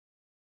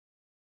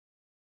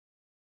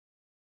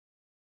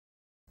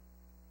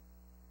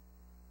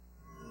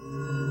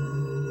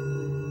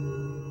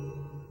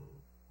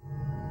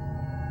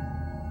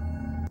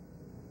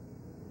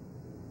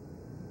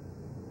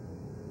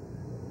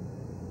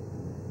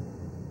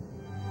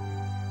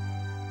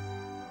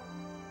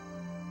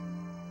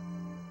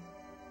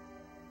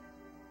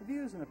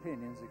views and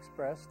opinions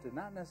expressed do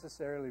not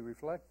necessarily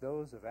reflect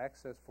those of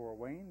Access Fort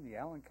Wayne, the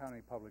Allen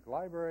County Public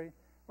Library,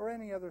 or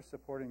any other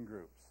supporting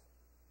groups.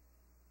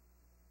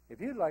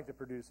 If you'd like to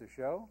produce a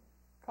show,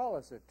 call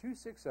us at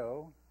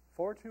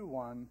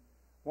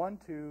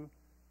 260-421-1250.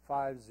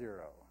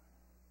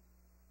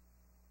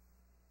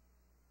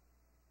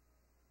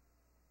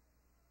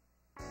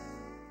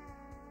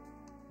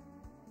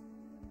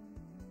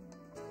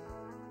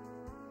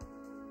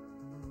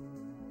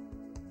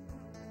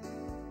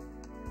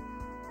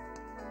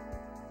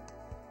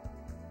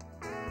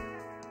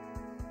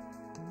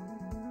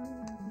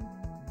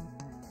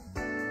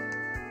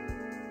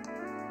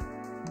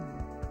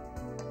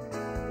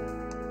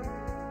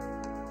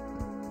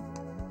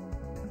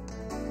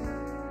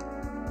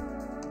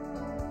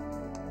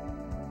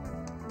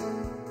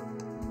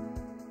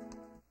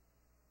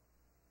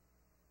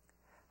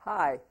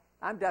 Hi,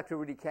 I'm Dr.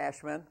 Rudy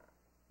Cashman,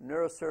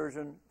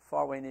 neurosurgeon,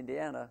 Fort Wayne,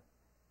 Indiana,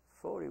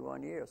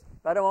 41 years,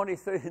 but I'm only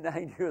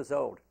 39 years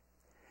old.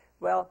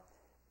 Well,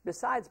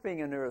 besides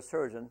being a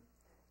neurosurgeon,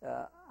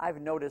 I've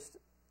noticed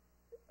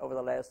over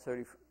the last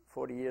 30,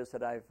 40 years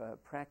that I've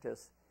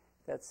practiced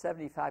that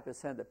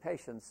 75% of the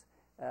patients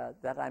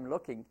that I'm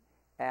looking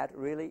at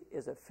really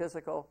is a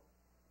physical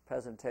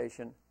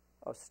presentation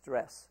of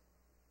stress.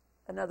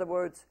 In other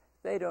words,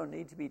 they don't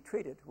need to be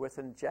treated with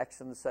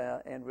injections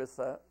and with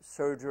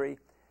surgery.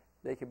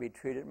 They can be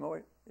treated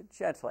more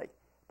gently.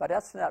 But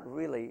that's not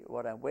really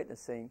what I'm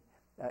witnessing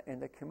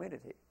in the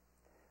community.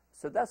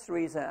 So that's the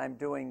reason I'm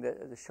doing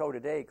the show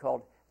today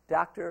called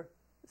Doctor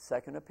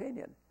Second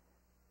Opinion.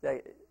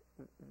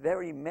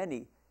 Very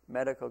many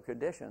medical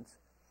conditions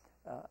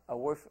are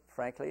worth,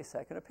 frankly, a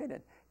second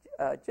opinion.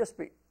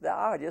 There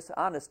are just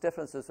honest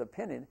differences of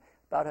opinion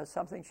about how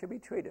something should be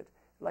treated,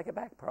 like a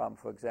back problem,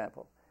 for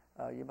example.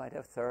 You might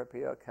have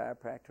therapy or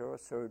chiropractor or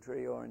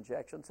surgery or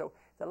injection. So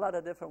there's a lot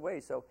of different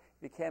ways. So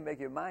if you can't make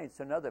your mind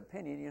to another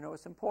opinion, you know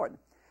it's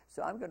important.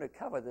 So I'm going to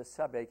cover this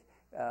subject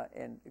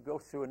and go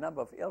through a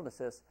number of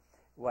illnesses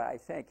where I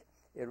think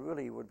it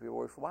really would be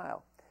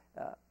worthwhile.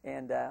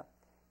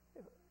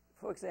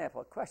 For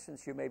example,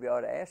 questions you maybe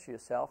ought to ask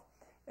yourself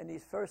in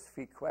these first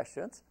few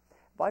questions,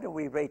 why don't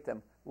we rate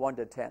them 1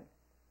 to 10?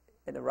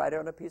 And write it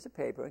on a piece of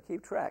paper and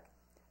keep track.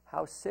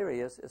 How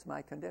serious is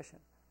my condition?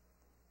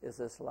 Is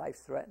this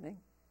life-threatening?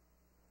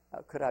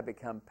 Could I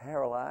become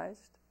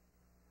paralyzed?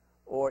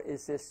 Or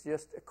is this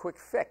just a quick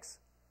fix?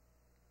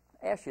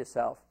 Ask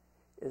yourself,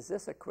 is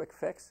this a quick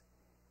fix?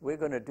 We're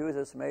going to do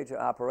this major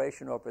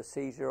operation or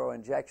procedure or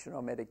injection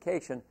or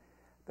medication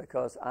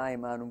because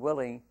I'm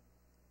unwilling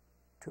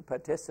to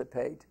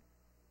participate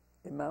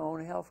in my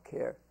own health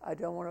care. I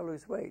don't want to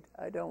lose weight.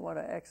 I don't want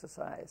to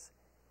exercise.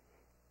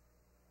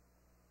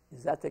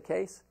 Is that the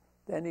case?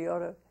 Then you ought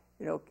to,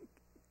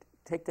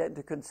 take that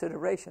into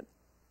consideration.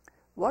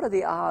 What are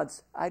the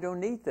odds I don't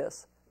need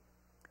this?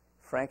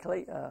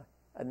 Frankly, a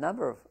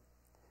number of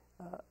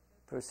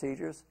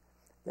procedures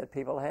that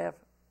people have,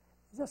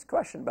 just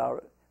question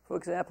about it. For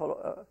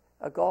example,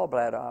 a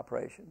gallbladder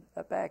operation,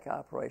 a back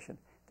operation.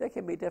 There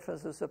can be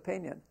differences of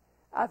opinion.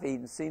 I've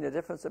even seen a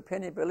difference of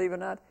opinion, believe it or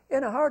not,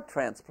 in a heart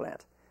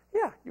transplant.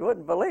 Yeah, you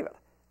wouldn't believe it.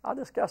 I'll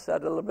discuss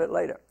that a little bit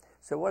later.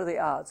 So what are the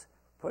odds?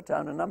 Put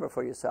down a number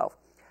for yourself.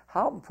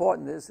 How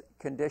important is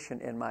condition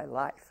in my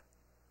life?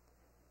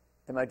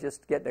 Am I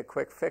just getting a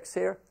quick fix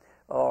here?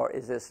 Or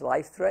is this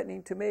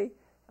life-threatening to me?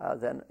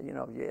 Then, you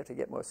have to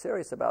get more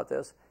serious about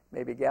this.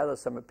 Maybe gather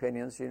some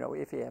opinions,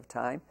 if you have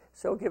time.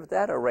 So give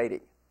that a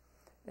rating.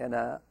 And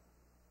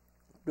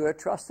do I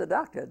trust the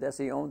doctor? Does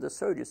he own the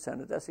surgery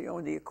center? Does he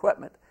own the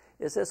equipment?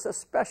 Is this a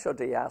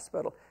specialty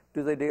hospital?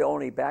 Do they do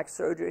only back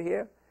surgery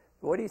here?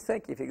 What do you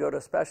think if you go to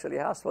a specialty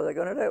hospital they're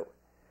going to do?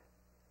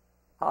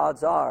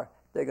 Odds are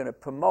they're going to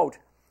promote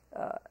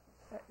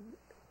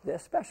their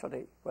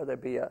specialty, whether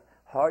it be a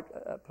heart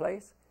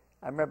place.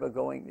 I remember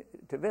going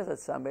to visit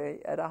somebody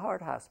at a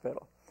heart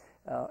hospital,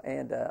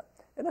 and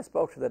I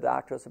spoke to the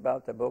doctors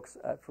about the books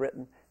I've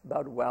written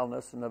about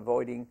wellness and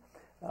avoiding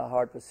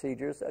heart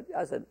procedures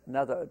as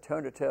another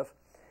alternative,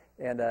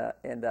 and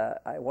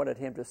I wanted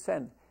him to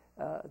send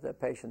the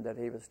patient that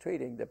he was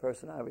treating, the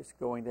person I was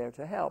going there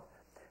to help,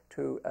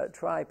 to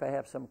try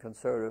perhaps some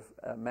conservative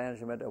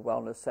management, a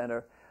wellness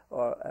center,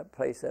 or a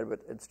place that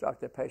would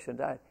instruct the patient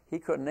diet. He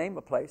couldn't name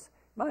a place.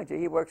 Mind you,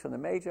 he works in a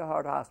major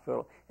heart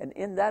hospital, and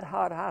in that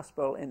heart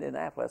hospital in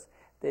Indianapolis,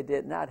 they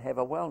did not have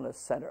a wellness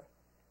center.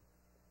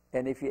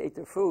 And if you ate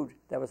the food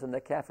that was in the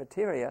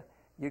cafeteria,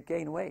 you'd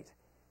gain weight,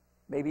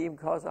 maybe even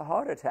cause a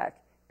heart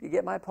attack. Do you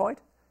get my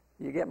point?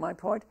 You get my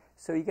point?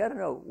 So you got to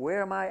know,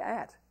 where am I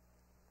at?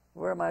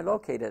 Where am I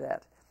located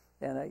at?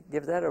 And I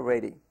give that a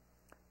rating.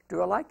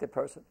 Do I like the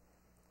person?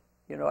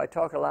 I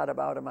talk a lot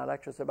about in my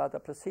lectures about the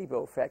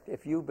placebo effect.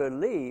 If you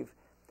believe,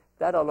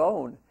 that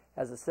alone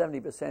has a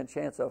 70%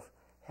 chance of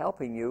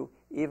helping you,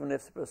 even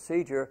if the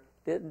procedure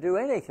didn't do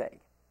anything.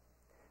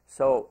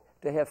 So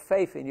to have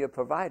faith in your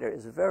provider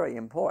is very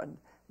important.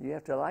 You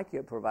have to like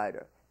your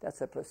provider.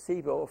 That's a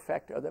placebo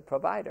effect of the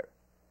provider.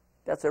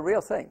 That's a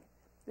real thing.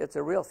 It's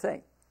a real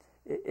thing.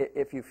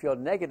 If you feel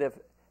negative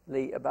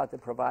about the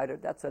provider.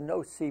 That's a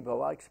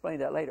nocebo. I'll explain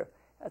that later.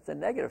 That's a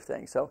negative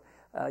thing. So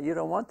you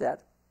don't want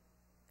that.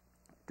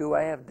 Do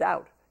I have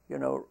doubt?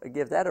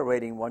 Give that a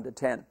rating 1 to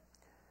 10.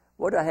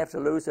 What do I have to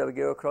lose if I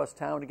go across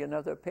town to get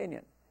another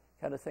opinion?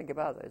 Kind of think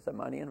about it. Is there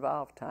money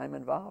involved, time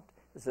involved?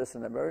 Is this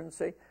an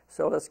emergency?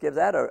 So let's give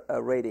that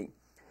a rating.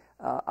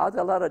 Are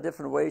there a lot of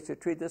different ways to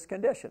treat this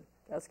condition?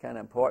 That's kind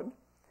of important.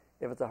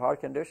 If it's a heart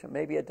condition,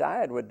 maybe a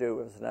diet would do.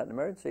 If it's not an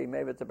emergency,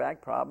 maybe it's a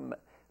back problem,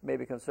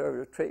 maybe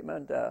conservative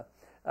treatment, a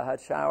hot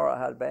shower, a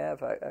hot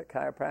bath, a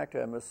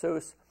chiropractor, a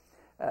masseuse,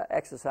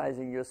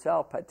 exercising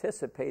yourself,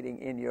 participating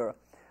in your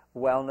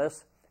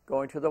wellness,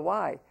 going to the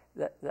Y.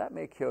 That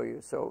may cure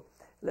you. So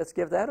let's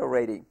give that a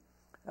rating.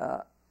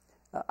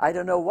 I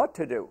don't know what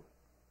to do.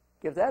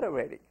 Give that a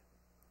rating.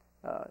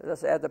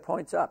 Let's add the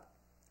points up.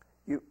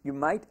 You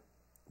might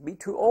be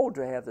too old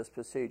to have this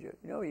procedure.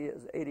 He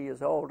is 80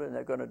 years old and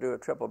they're going to do a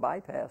triple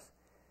bypass.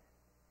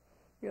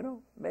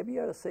 Maybe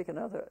you ought to seek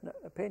another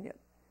opinion.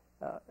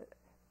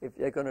 If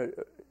they're going to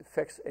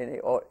fix an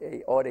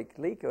aortic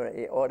leak or an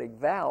aortic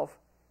valve,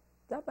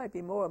 that might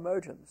be more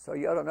emergent. So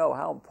you ought to know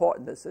how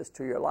important this is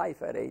to your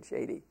life at age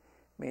 80. I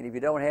mean, if you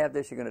don't have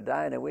this, you're going to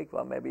die in a week.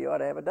 Well, maybe you ought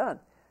to have it done.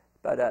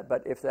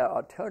 But if there are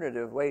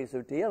alternative ways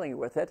of dealing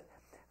with it,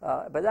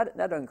 but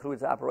that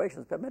includes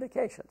operations, but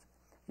medications.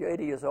 You're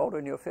 80 years old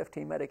and you're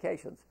 15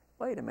 medications.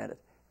 Wait a minute.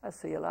 I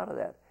see a lot of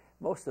that.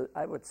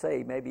 I would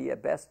say maybe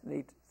at best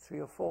need 3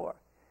 or 4.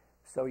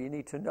 So you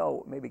need to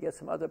know, maybe get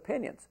some other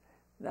opinions.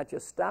 Not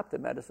just stop the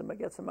medicine, but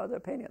get some other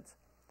opinions.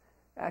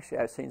 Actually,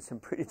 I've seen some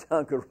pretty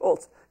darn good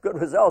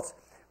results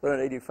when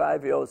an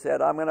 85-year-old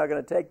said, I'm not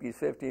going to take these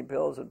 15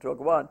 pills and took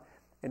one,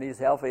 and he's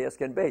healthy as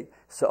can be.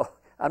 So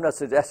I'm not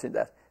suggesting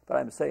that, but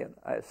I'm saying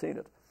I've seen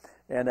it.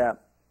 And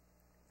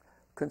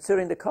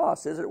considering the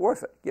cost, is it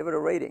worth it? Give it a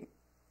rating.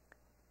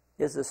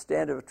 Is this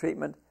standard of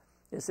treatment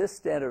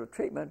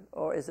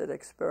or is it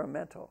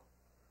experimental?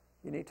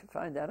 You need to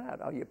find that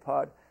out. Are you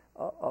part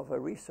of a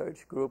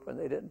research group and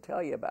they didn't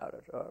tell you about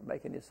it, or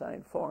making you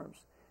sign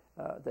forms?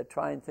 They're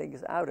trying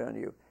things out on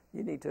you.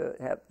 You need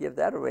to give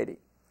that a rating.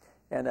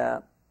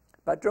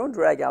 But don't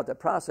drag out the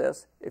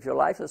process. If your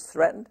life is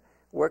threatened,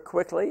 work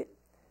quickly,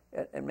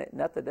 and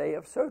not the day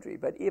of surgery.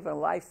 But even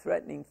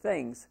life-threatening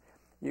things,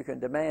 you can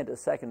demand a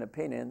second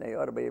opinion. They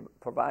ought to be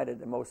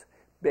provided in most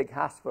big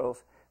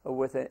hospitals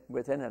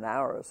within an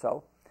hour or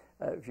so,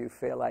 if you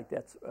feel like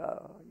that's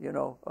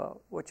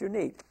what you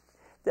need.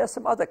 There's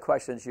some other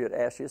questions you'd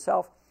ask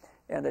yourself,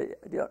 and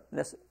you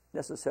don't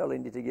necessarily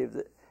need to give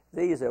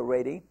these a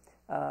rating,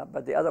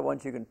 but the other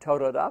ones you can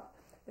total it up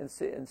and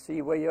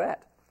see where you're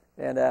at.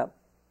 And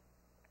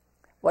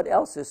what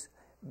else is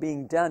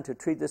being done to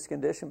treat this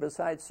condition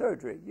besides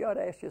surgery? You ought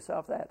to ask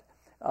yourself that.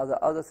 Are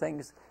there other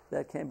things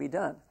that can be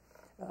done?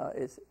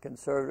 Is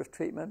conservative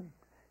treatment,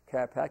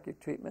 chiropractic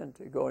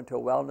treatment, go into a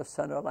wellness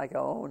center like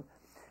our own?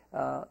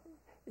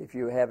 If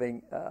you're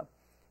having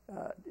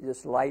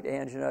just light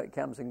angina, it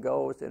comes and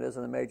goes, it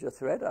isn't a major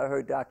threat. I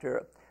heard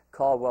Dr.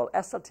 Caldwell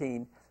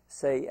Esselstyn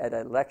say at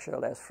a lecture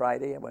last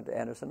Friday, I went to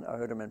Anderson, I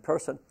heard him in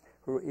person,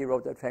 he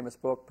wrote that famous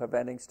book,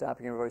 Preventing,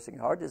 Stopping, and Reversing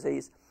Heart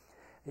Disease.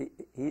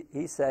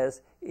 He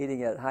says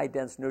eating a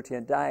high-dense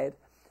nutrient diet,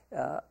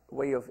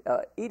 way of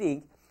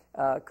eating,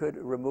 could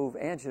remove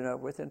angina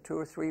within 2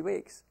 or 3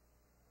 weeks.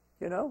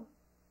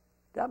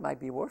 That might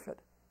be worth it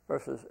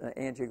versus an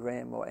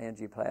angiogram or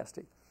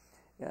angioplasty.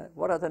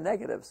 What are the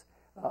negatives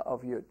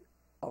of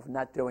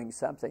not doing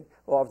something,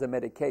 or of the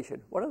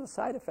medication? What are the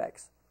side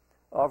effects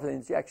of the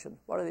injection?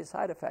 What are the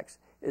side effects?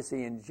 Is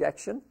the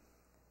injection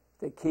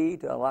the key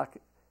to unlock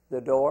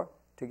the door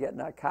to get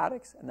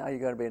narcotics, and now you're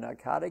going to be a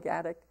narcotic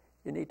addict?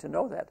 You need to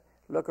know that.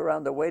 Look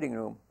around the waiting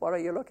room. What are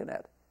you looking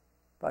at?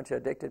 A bunch of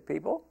addicted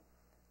people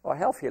or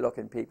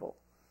healthy-looking people?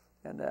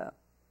 And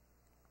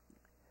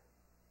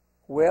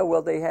where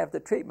will they have the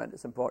treatment?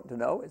 It's important to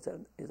know. Is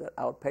it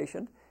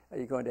outpatient? Are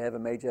you going to have a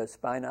major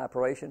spine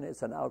operation?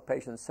 It's an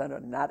outpatient center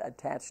not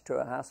attached to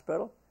a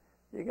hospital.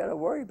 You got to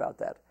worry about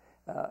that.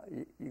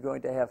 You're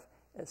going to have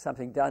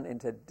something done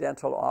into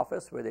dental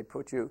office where they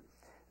put you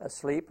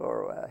asleep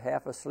or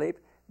half asleep.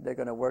 They're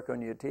going to work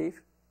on your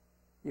teeth.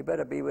 You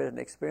better be with an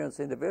experienced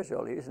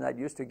individual. He's not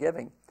used to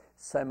giving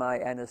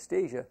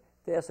semi-anesthesia.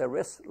 There's a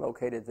risk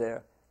located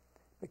there,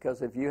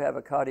 because if you have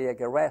a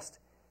cardiac arrest,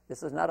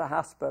 this is not a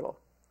hospital.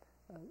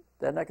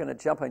 They're not going to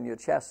jump on your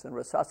chest and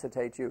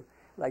resuscitate you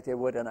like they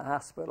would in a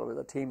hospital with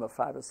a team of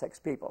 5 or 6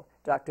 people.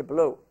 Dr.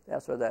 Blue,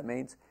 that's what that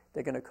means.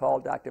 They're going to call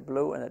Dr.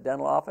 Blue in a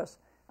dental office.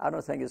 I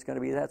don't think it's going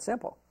to be that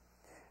simple.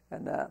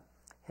 And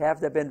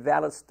have there been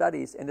valid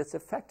studies in its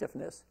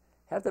effectiveness?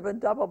 Have there been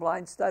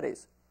double-blind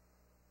studies?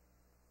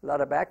 A lot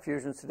of back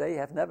fusions today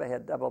have never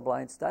had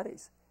double-blind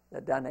studies.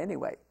 They're done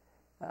anyway.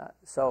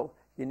 So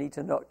you need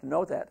to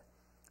know that.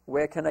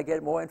 Where can I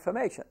get more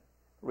information?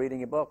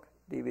 Reading a book,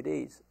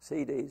 DVDs,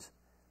 CDs,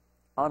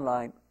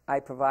 online. I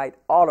provide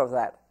all of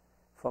that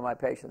for my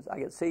patients. I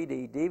get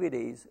CD,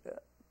 DVDs,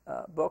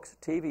 books,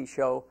 TV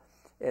show,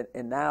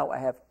 and now I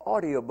have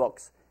audio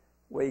books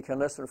where you can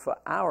listen for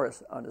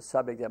hours on a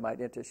subject that might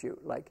interest you,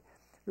 like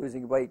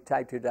losing weight,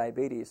 type 2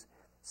 diabetes,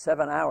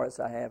 7 hours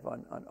I have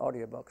on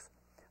audiobooks.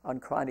 On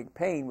chronic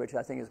pain, which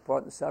I think is an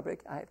important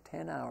subject, I have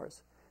 10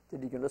 hours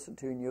that you can listen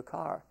to in your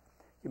car.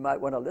 You might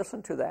want to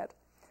listen to that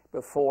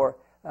before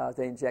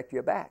they inject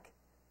your back.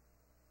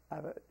 I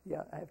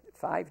have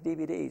 5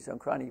 DVDs on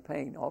chronic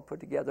pain, all put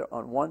together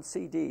on one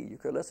CD you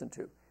could listen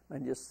to.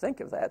 And just think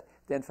of that,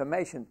 the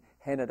information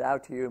handed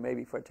out to you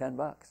maybe for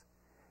 $10.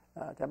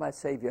 That might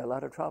save you a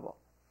lot of trouble.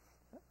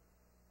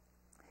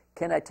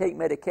 Can I take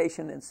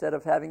medication instead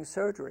of having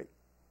surgery?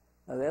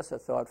 Now, there's a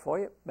thought for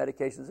you.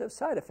 Medications have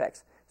side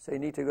effects, so you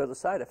need to go to the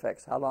side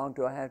effects. How long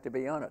do I have to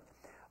be on it?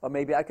 Or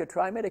maybe I could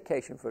try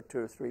medication for 2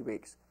 or 3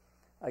 weeks.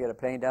 I get a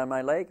pain down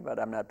my leg, but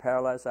I'm not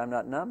paralyzed, I'm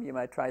not numb. You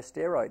might try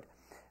steroid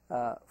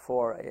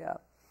for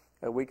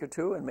a week or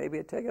 2, and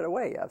maybe take it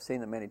away. I've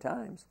seen them many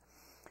times.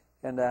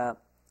 And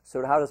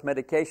so how does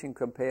medication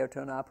compare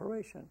to an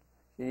operation?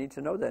 You need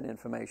to know that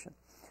information.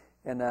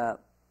 And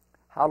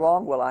how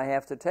long will I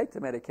have to take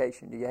the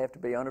medication? Do you have to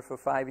be on it for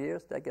 5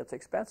 years? That gets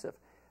expensive.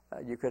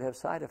 You could have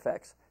side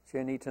effects, so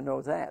you need to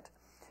know that.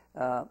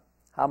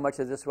 How much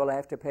of this will I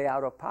have to pay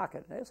out of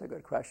pocket? That's a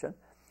good question.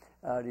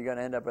 You're going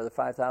to end up with a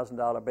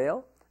 $5,000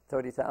 bill,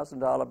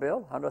 $30,000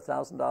 bill,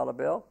 $100,000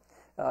 bill.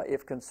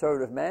 If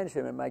conservative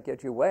management might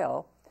get you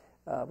well,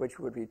 which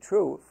would be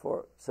true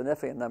for a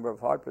significant number of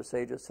heart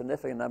procedures,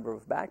 significant number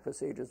of back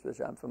procedures, which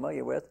I'm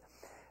familiar with,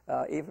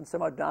 even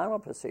some abdominal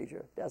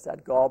procedure. Does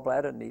that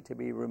gallbladder need to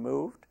be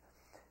removed?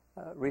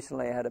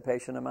 Recently I had a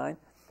patient of mine.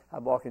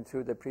 I'm walking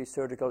through the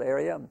pre-surgical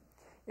area,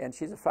 and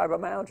she's a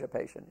fibromyalgia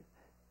patient.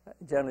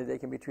 Generally, they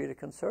can be treated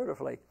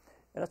conservatively.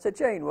 And I said,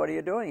 Jane, what are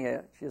you doing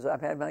here? She says, I'm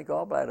having my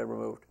gallbladder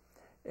removed.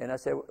 And I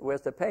said,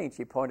 where's the pain?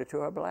 She pointed to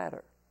her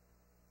bladder.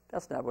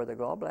 That's not where the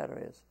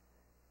gallbladder is.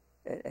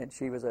 And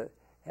she had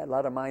a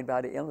lot of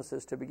mind-body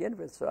illnesses to begin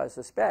with, so I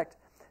suspect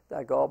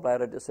that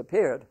gallbladder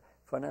disappeared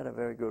for not a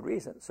very good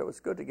reason. So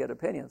it's good to get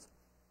opinions.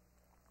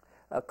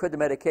 Could the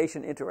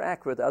medication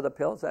interact with other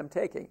pills I'm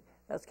taking?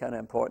 That's kind of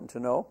important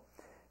to know.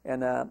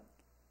 And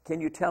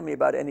can you tell me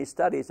about any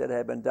studies that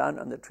have been done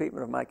on the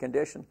treatment of my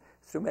condition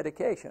through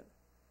medication?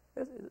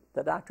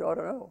 The doctor ought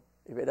to know.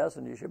 If he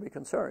doesn't, you should be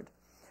concerned.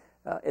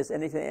 Is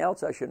anything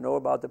else I should know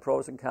about the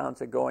pros and cons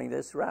of going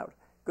this route?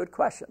 Good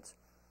questions.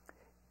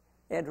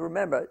 And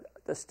remember,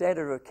 the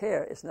standard of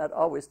care is not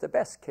always the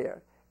best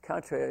care,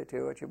 contrary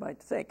to what you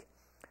might think.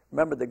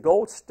 Remember, the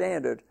gold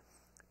standard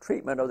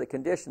treatment of the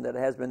condition that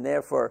has been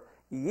there for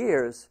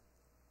years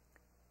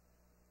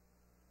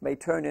may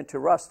turn into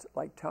rust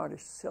like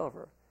tarnished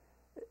silver.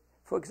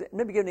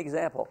 Let me give an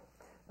example.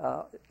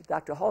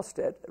 Dr.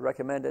 Halstead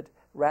recommended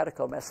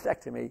radical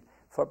mastectomy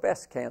for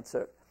breast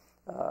cancer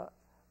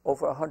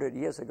over 100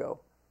 years ago.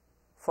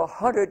 For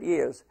 100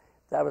 years,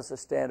 that was the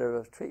standard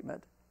of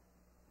treatment.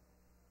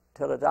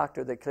 Till a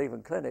doctor at the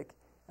Cleveland Clinic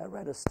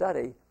read a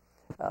study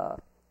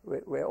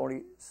where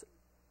only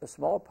a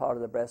small part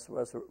of the breast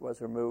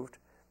was removed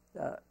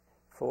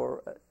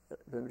for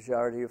the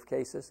majority of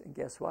cases, and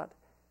guess what?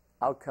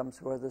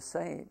 Outcomes were the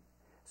same.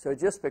 So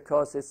just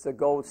because it's the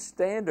gold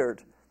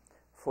standard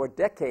for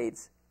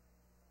decades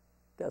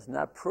does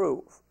not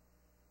prove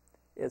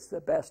it's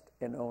the best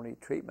and only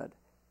treatment.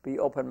 Be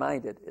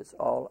open-minded is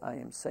all I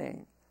am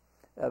saying.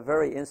 A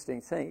very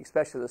interesting thing,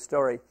 especially the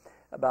story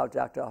about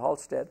Dr.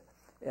 Halstead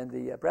and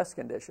the breast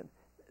condition.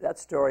 That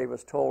story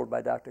was told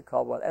by Dr.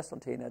 Caldwell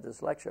Esselstyn at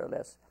his lecture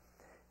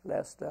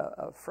last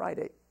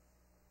Friday.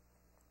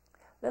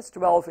 Let's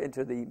delve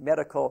into the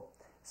medical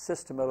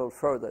system a little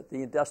further,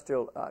 the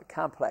industrial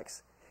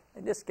complex.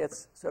 And this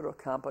gets sort of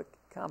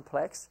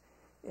complex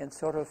and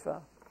sort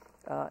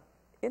of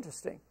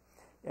interesting.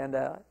 And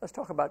let's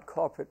talk about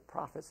corporate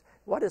profits.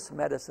 What is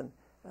medicine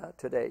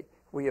today?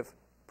 We have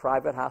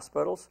private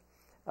hospitals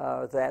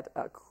that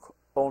are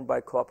owned by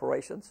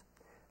corporations.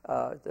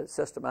 The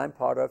system I'm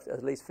part of,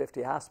 at least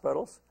 50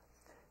 hospitals.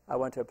 I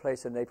went to a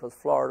place in Naples,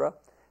 Florida,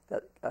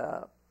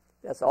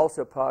 that's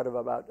also part of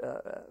about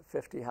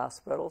 50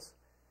 hospitals.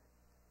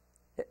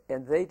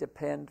 And they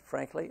depend,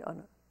 frankly,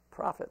 on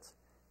profits.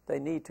 They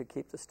need to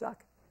keep the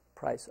stock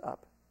price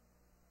up.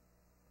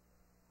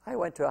 I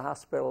went to a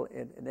hospital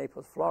in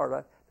Naples,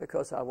 Florida,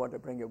 because I wanted to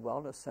bring a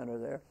wellness center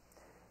there.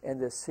 And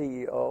the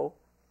CEO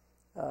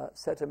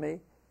said to me,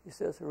 he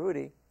says,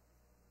 Rudy,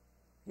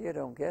 you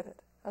don't get it.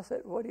 I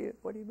said, what do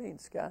you mean,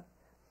 Scott?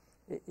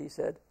 He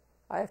said,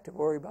 I have to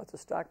worry about the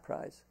stock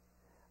price.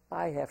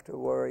 I have to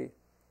worry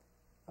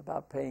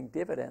about paying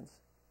dividends.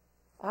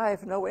 I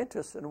have no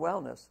interest in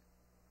wellness.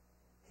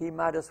 He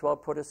might as well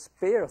put a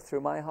spear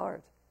through my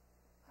heart.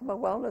 I'm a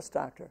wellness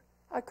doctor.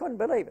 I couldn't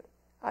believe it.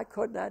 I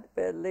could not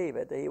believe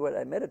it that he would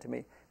admit it to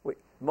me.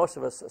 Most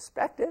of us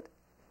suspect it.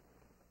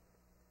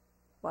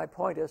 My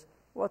point is,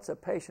 what's a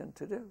patient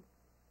to do?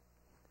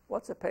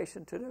 What's a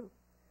patient to do?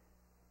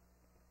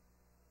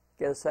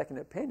 Get a second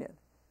opinion.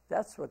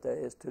 That's what there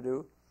is to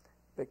do,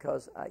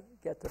 because I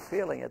get the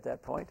feeling at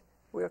that point,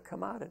 we're a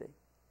commodity.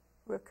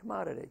 We're a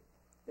commodity.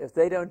 If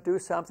they don't do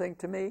something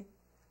to me,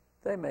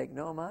 they make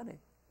no money.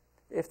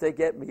 If they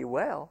get me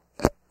well,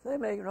 they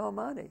make no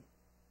money.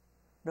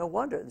 No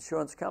wonder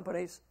insurance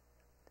companies,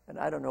 and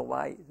I don't know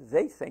why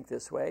they think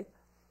this way,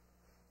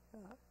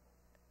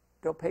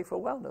 don't pay for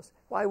wellness.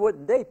 Why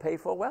wouldn't they pay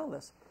for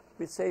wellness?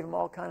 We'd save them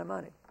all kind of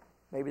money.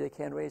 Maybe they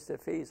can't raise their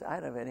fees. I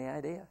don't have any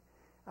idea.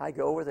 I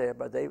go over there,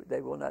 but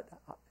they will not.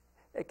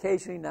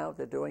 Occasionally now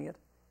they're doing it.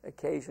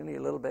 Occasionally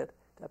a little bit.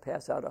 They'll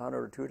pass out $100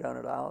 or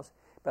 $200,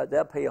 but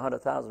they'll pay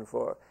 $100,000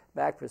 for a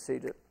back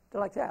procedure.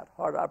 They're like that.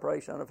 Heart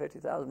operation,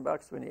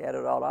 $150,000 when you add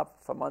it all up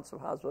for months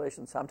of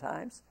hospitalization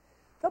sometimes.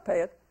 They'll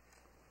pay it.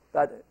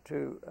 But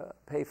to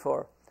pay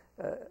for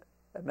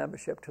a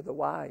membership to the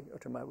Y or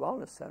to my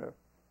wellness center,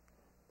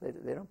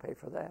 they don't pay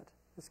for that.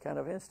 It's kind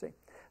of instinct.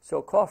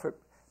 So corporate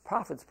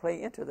profits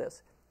play into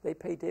this. They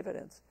pay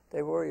dividends.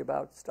 They worry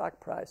about stock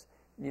price.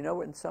 You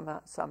know, in some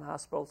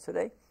hospitals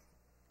today,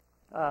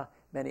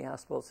 many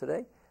hospitals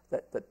today,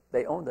 that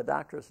they own the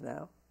doctors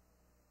now.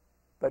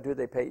 But do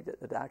they pay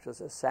the doctors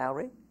a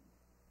salary?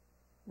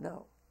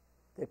 No.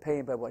 They pay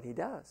him by what he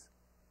does.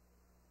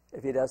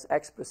 If he does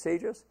X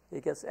procedures,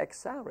 he gets X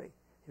salary.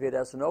 If he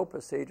does no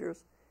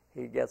procedures,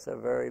 he gets a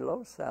very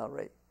low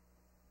salary.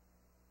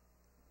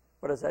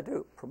 What does that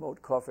do?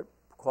 Promote corporate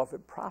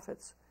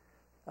profits,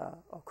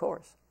 of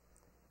course.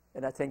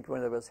 And I think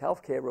when there was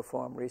healthcare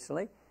reform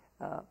recently,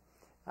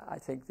 I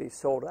think they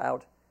sold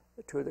out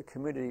to the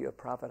community of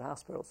profit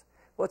hospitals.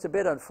 What's a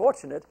bit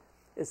unfortunate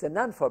is the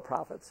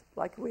non-for-profits,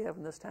 like we have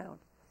in this town,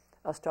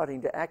 are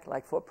starting to act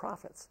like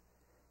for-profits.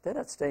 They're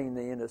not staying in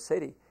the inner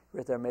city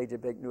with their major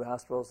big new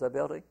hospitals they're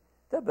building.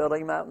 They're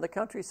building them out in the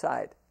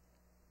countryside.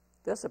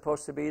 They're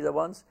supposed to be the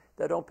ones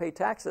that don't pay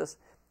taxes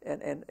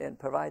and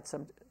provide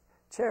some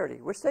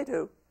charity, which they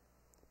do,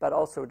 but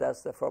also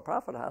does the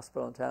for-profit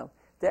hospital in town.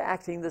 They're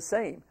acting the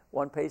same.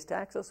 One pays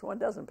taxes, one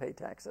doesn't pay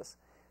taxes.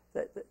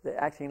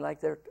 They're acting like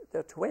they're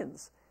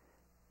twins.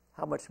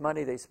 How much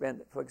money they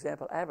spend, for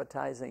example,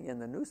 advertising in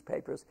the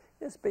newspapers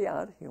is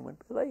beyond human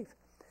belief.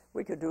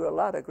 We could do a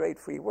lot of great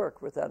free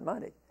work with that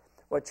money,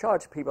 or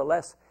charge people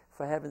less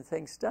for having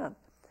things done.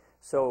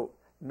 So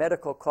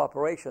medical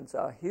corporations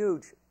are a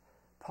huge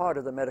part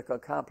of the medical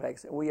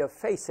complex, and we are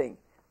facing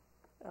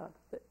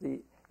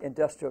the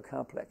industrial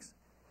complex.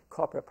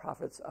 Corporate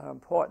profits are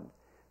important.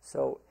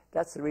 So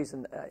that's the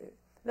reason.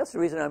 That's the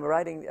reason I'm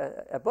writing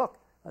a book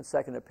on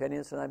second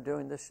opinions, and I'm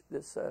doing this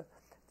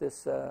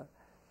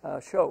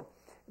show.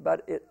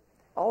 But it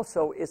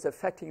also is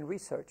affecting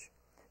research.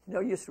 You know,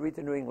 you used to read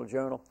the New England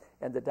Journal,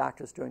 and the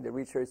doctors doing the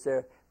research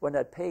there were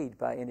not paid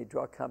by any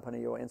drug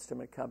company or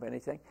instrument company,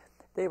 anything.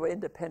 They were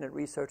independent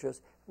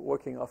researchers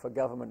working off a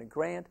government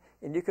grant,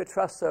 and you could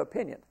trust their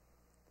opinion.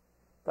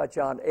 But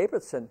John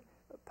Abramson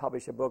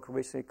published a book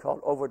recently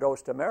called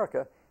Overdosed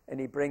America, and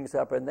he brings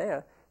up in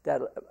there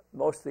that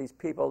most of these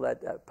people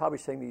that are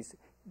publishing these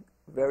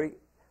very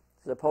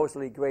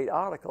supposedly great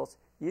articles,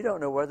 you don't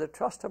know whether to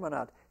trust them or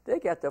not. They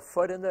get their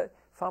foot in the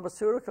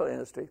pharmaceutical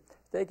industry.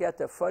 They get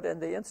their foot in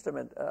the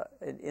instrument,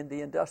 in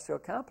the industrial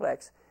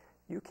complex.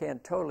 You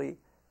can't totally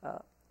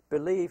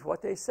believe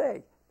what they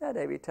say. Not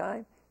every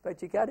time,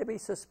 but you got to be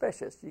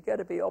suspicious. You got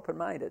to be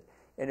open-minded.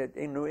 And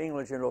in New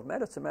England Journal of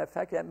Medicine, matter of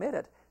fact, they admit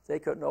it. They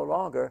could no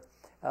longer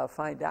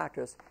find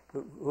doctors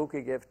who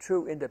could give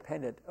true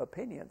independent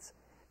opinions.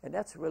 And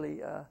that's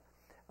really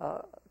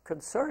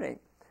concerning.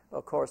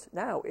 Of course,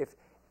 now, if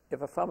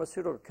a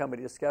pharmaceutical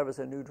company discovers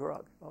a new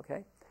drug,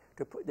 okay,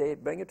 they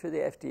bring it to the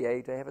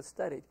FDA to have it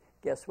studied.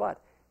 Guess what?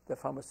 The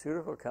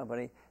pharmaceutical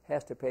company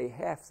has to pay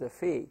half the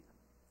fee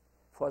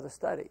for the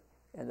study,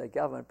 and the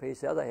government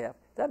pays the other half.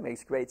 That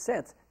makes great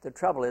sense. The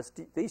trouble is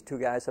these two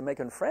guys are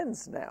making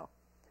friends now.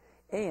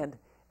 And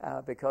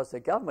because the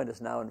government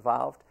is now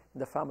involved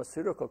and the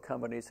pharmaceutical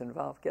company is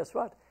involved, guess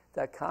what?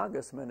 That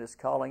congressman is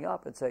calling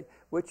up and saying,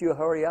 would you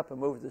hurry up and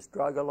move this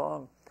drug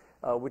along?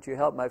 Would you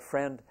help my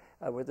friend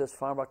with this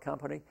pharma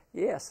company?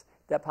 Yes,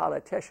 the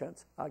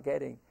politicians are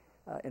getting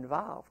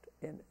involved.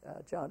 In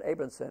John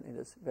Abramson, in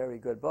his very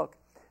good book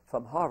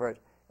from Harvard,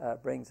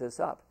 brings this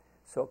up.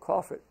 So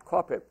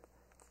corporate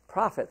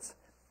profits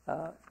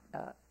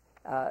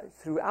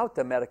throughout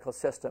the medical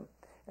system,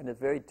 and it's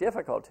very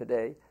difficult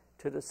today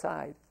to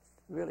decide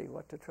really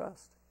what to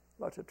trust.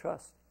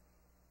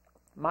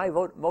 My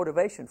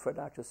motivation for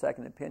Dr.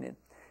 Second Opinion,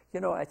 you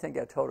know, I think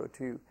I told it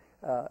to you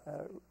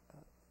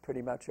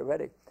pretty much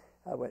already.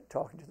 I went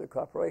talking to the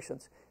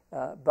corporations,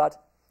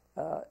 but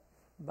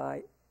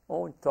my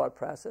own thought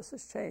process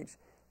has changed.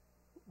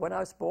 When I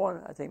was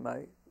born, I think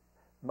my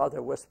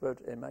mother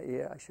whispered in my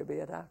ear, I should be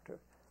a doctor.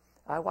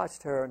 I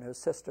watched her and her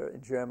sister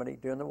in Germany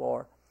during the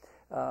war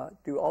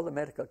do all the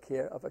medical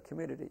care of a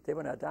community. They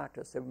were not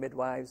doctors, they were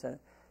midwives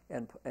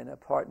and a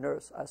part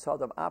nurse. I saw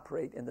them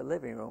operate in the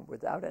living room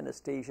without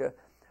anesthesia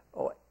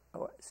or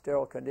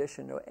sterile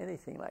condition or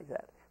anything like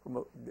that,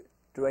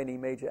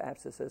 draining major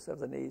abscesses of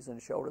the knees and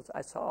shoulders.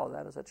 I saw all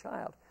that as a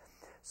child.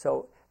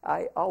 So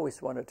I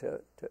always wanted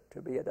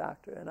to be a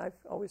doctor, and I've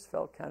always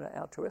felt kind of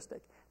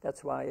altruistic.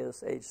 That's why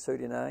at age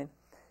 39,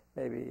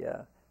 maybe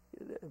a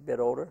bit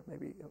older,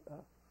 maybe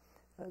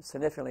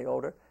significantly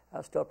older,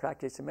 I'm still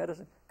practicing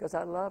medicine because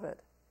I love it.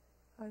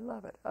 I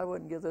love it. I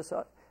wouldn't give this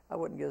up. I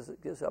wouldn't give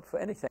this up for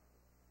anything.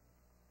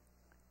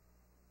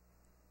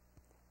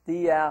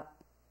 The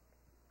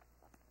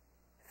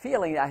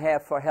feeling I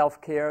have for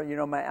health care, you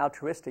know, my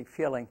altruistic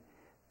feeling,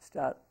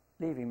 started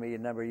leaving me a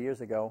number of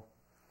years ago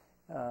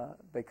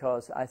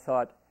because I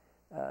thought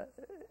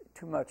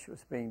too much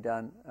was being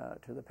done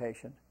to the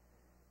patient.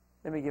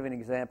 Let me give you an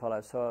example.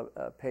 I saw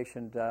a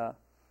patient that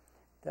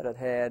had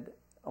had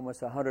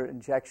almost 100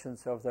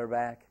 injections of their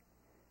back,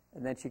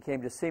 and then she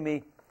came to see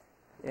me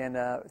in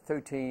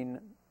 13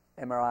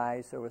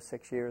 MRIs over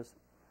 6 years.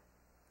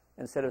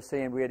 Instead of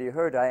saying, "Where do you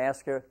hurt?" I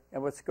asked her,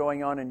 "And what's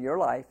going on in your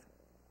life?"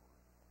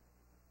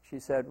 She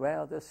said,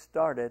 "Well, this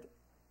started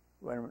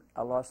when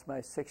I lost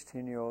my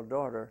 16-year-old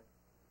daughter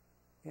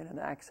in an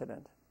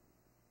accident."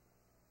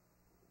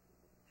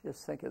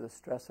 Just think of the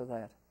stress of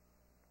that.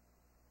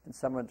 And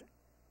someone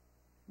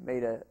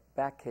made a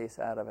back case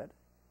out of it,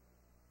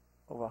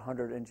 over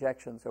 100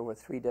 injections, over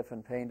 3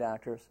 different pain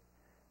doctors,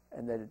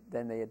 and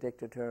then they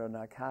addicted her to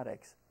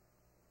narcotics.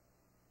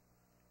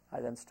 I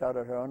then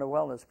started her on a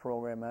wellness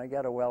program, and I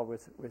got her well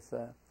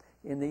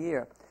in the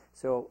year.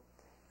 So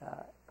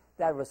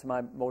that was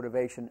my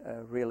motivation,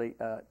 really,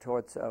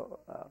 towards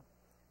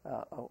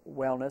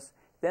wellness.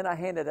 Then I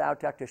handed out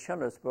Dr.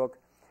 Schindler's book,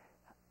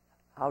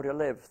 How to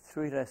Live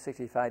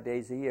 365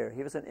 Days a Year.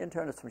 He was an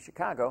internist from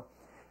Chicago,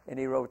 and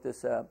he wrote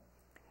this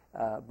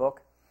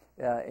book.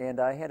 And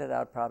I handed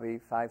out probably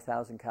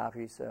 5,000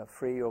 copies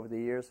free over the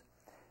years,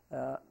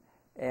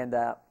 and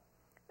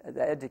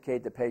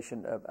educate the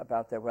patient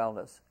about their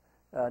wellness.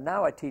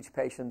 Now I teach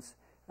patients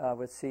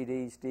with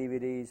CDs,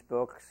 DVDs,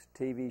 books,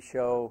 TV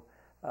show,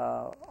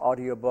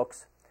 audio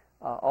books,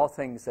 all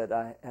things that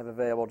I have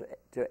available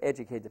to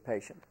educate the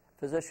patient.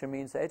 Physician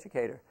means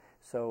educator,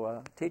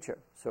 so teacher.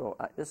 So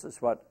this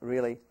is what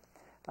really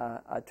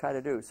I try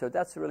to do. So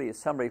that's really a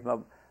summary of my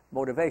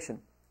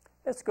motivation.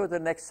 Let's go to the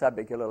next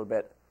subject a little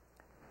bit.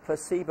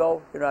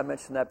 Placebo, you know, I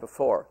mentioned that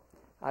before.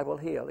 I will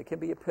heal. It can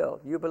be a pill.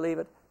 You believe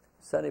it,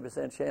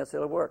 70% chance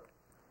it'll work.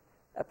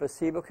 A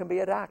placebo can be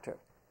a doctor.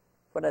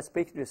 When I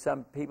speak to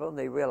some people and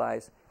they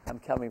realize I'm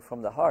coming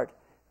from the heart,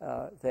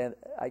 then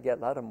I get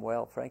a lot of them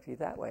well, frankly,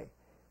 that way.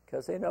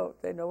 Because they know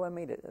I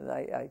mean it, and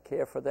I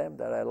care for them,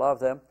 that I love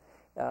them,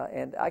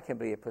 and I can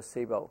be a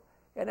placebo.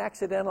 An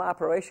accidental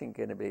operation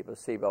can be a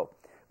placebo,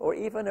 or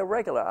even a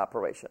regular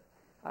operation.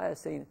 I have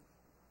seen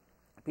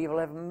people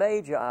have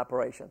major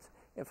operations,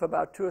 and for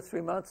about 2 or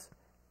 3 months,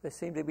 they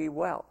seem to be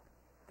well.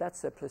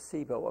 That's a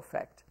placebo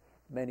effect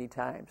many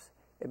times.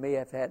 It may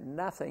have had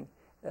nothing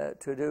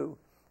to do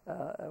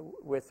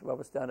with what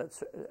was done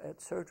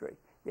at surgery.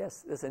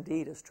 Yes, this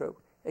indeed is true.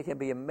 It can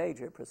be a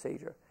major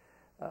procedure.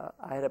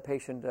 I had a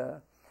patient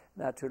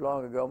not too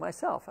long ago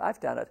myself. I've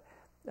done it.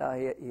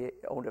 He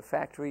owned a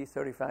factory,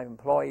 35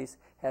 employees,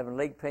 having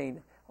leg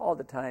pain all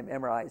the time,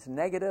 MRIs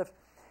negative.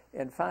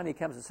 And finally he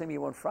comes to see me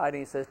one Friday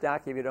and he says,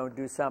 "Doc, if you don't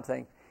do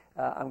something,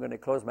 I'm going to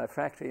close my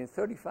factory." And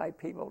 35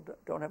 people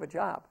don't have a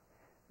job.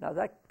 Now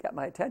that got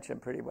my attention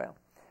pretty well.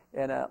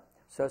 And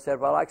so I said,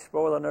 "Well, I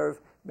explore the nerve.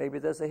 Maybe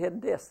there's a hidden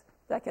disc."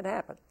 That can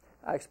happen.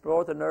 I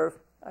explored the nerve.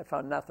 I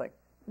found nothing.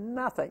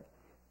 Nothing.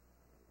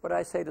 What did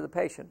I say to the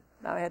patient?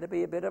 Now I had to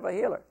be a bit of a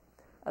healer.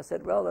 I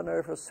said, "Well, the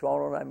nerve was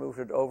swollen. I moved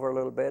it over a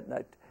little bit, and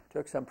I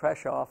took some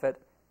pressure off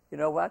it." You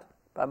know what?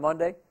 By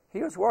Monday,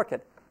 he was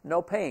working.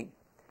 No pain.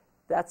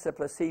 That's a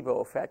placebo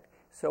effect.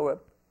 So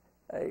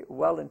a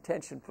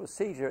well-intentioned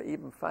procedure,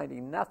 even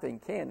finding nothing,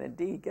 can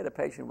indeed get a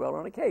patient well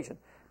on occasion.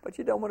 But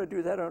you don't want to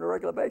do that on a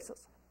regular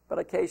basis. But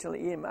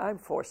occasionally, even I'm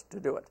forced to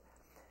do it.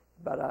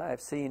 But I've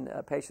seen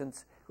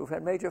patients who've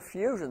had major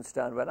fusions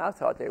done when I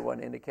thought they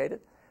weren't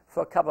indicated.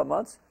 For a couple of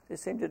months, they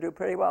seem to do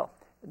pretty well.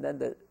 And then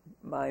the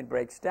mind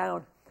breaks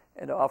down,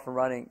 and they're often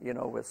running, you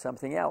know, with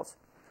something else.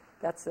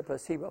 That's the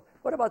placebo.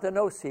 What about the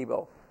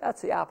nocebo?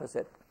 That's the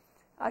opposite.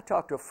 I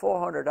talked to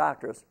 400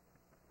 doctors,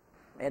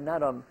 and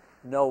none of them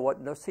know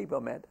what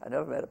nocebo meant. I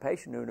never met a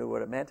patient who knew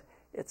what it meant.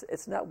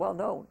 It's not well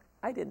known.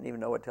 I didn't even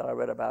know it until I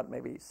read about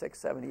maybe 6,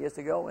 7 years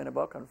ago in a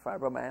book on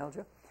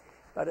fibromyalgia.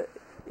 But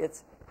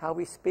it's how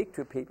we speak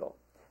to people,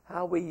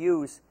 how we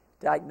use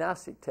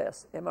diagnostic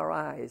tests,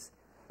 MRIs,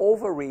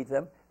 overread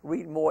them,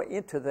 read more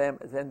into them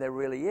than there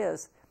really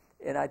is.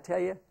 And I tell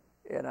you,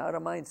 and I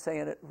don't mind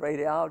saying it,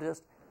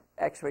 radiologists,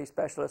 x-ray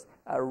specialists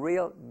are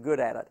real good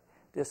at it,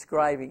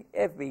 describing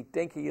every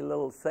dinky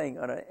little thing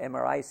on an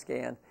MRI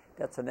scan.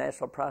 That's a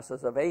natural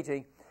process of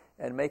aging,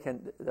 and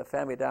making the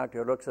family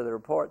doctor looks at the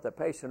report, the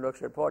patient looks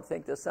at the report,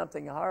 think there's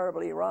something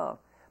horribly wrong.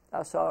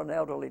 I saw an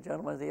elderly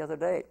gentleman the other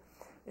day,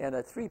 and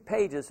 3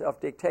 pages of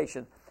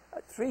dictation,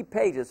 3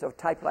 pages of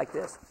type like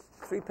this,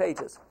 3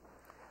 pages,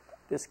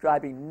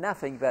 describing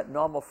nothing but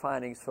normal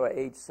findings for an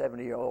age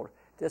 70-year-old.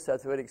 This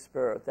arthritic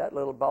spur, that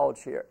little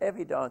bulge here,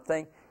 every darn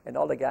thing, and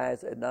all the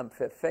guys a numb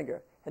 5th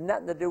finger. And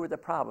nothing to do with the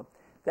problem.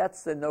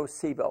 That's the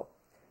nocebo.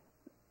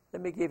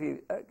 Let me give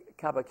you a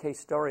couple of case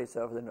stories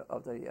of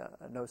the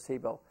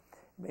nocebo.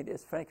 I mean,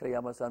 it's frankly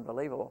almost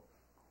unbelievable.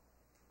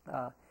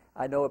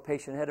 I know a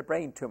patient had a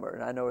brain tumor,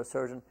 and I know a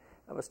surgeon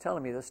was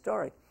telling me the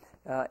story,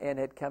 and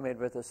had come in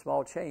with a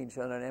small change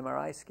on an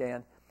MRI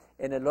scan,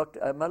 and it looked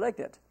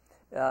malignant.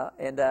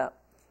 The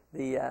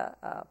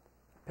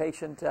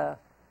patient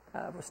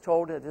was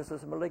told that this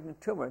was a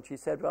malignant tumor, and she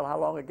said, well, how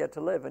long I get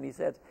to live? And he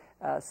said,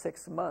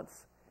 6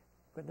 months,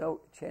 with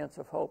no chance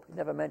of hope. He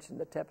never mentioned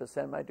that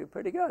 10% might do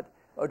pretty good,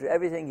 or do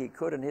everything he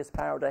could in his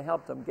power to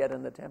help them get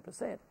in the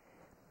 10%.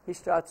 He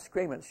starts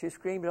screaming. She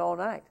screamed all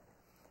night.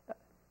 The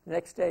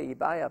next day, he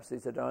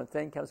biopsies the darn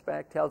thing, comes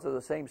back, tells her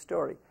the same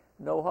story.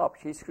 No hope.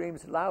 She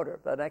screams louder.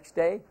 The next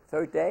day,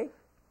 third day,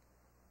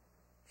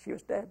 she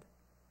was dead.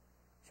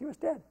 She was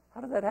dead.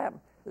 How did that happen?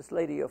 This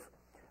lady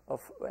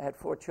had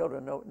 4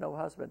 children, no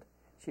husband.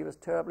 She was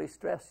terribly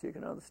stressed. You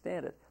can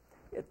understand it.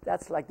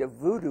 That's like the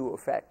voodoo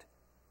effect.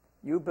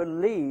 You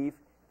believe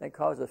that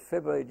causes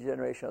fibrillary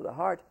degeneration of the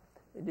heart,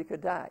 and you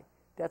could die.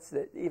 That's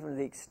even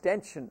the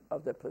extension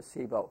of the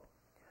placebo.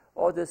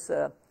 Or this,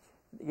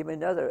 give me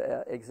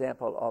another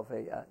example of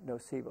a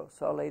nocebo.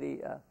 Saw a lady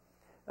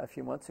a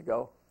few months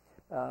ago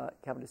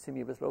coming to see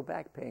me with low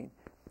back pain.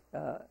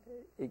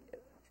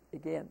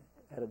 Again,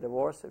 had a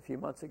divorce a few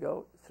months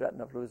ago,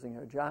 threatened of losing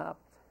her job.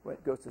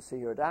 Goes to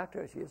see her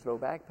doctor. She has low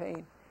back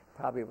pain.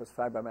 Probably was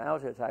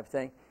fibromyalgia type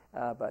thing,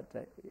 but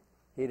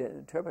he didn't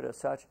interpret it as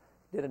such.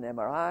 Did an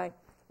MRI.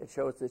 It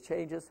shows the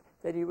changes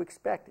that you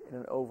expect in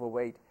an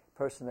overweight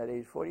person at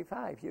age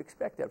 45. You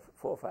expect that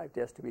 4 or 5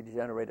 discs to be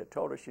degenerated.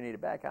 Told her she needed a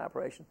back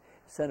operation.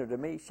 Sent her to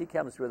me. She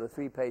comes with a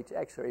 3-page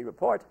X-ray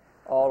report,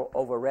 all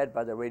overread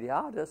by the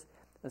radiologist.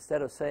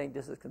 Instead of saying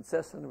this is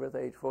consistent with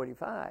age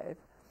 45,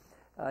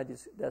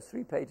 there's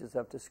 3 pages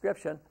of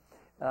description,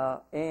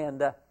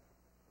 and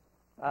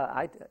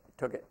I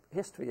took a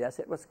history. I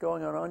said, what's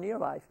going on in your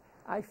life?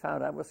 I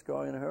found out what's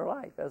going on in her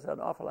life. There's an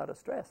awful lot of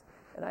stress.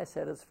 And I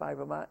said, it's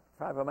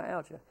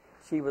fibromyalgia.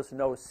 She was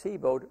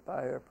noceboed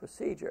by her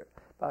procedure,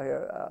 by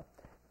her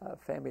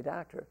family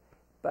doctor.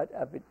 But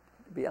to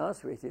be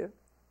honest with you,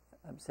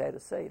 I'm sad to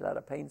say, a lot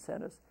of pain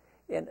centers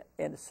and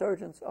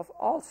surgeons of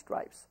all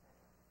stripes,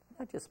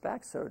 not just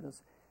back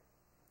surgeons,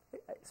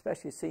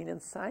 especially seen in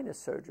sinus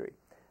surgery.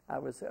 I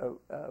was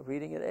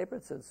reading in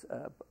Abronson's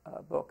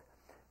book,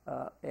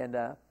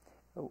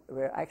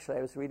 where actually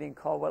I was reading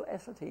Caldwell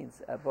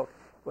Esselstyn's book,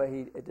 where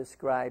he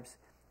describes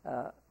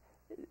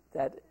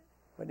that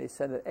when they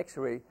send an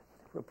X-ray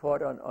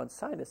report on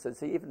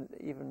sinuses, he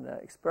even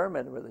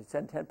experimented with it. He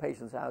sent 10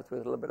 patients out with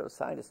a little bit of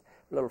sinus,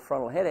 a little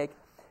frontal headache,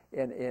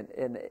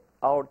 and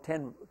all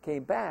 10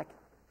 came back,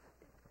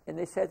 and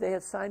they said they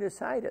had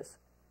sinusitis.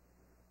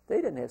 They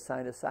didn't have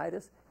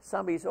sinusitis.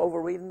 Somebody's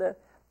overreading the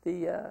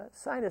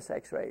sinus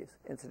X-rays.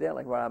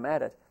 Incidentally, where I'm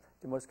at it,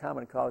 the most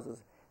common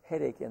causes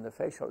headache in the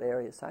facial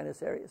area,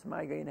 sinus area, is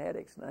migraine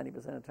headaches 90%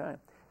 of the time.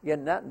 You had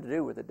nothing to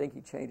do with the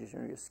dinky changes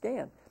in your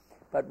skin,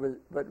 but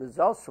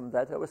results from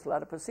that, there was a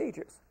lot of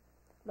procedures.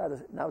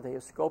 Now they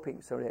have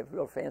scoping, so they have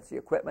real fancy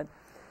equipment.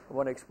 I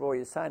want to explore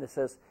your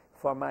sinuses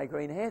for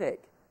migraine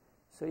headache.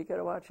 So you got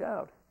to watch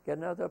out. Get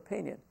another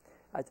opinion.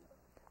 I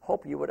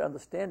hope you would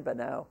understand by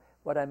now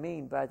what I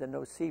mean by the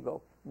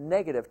nocebo,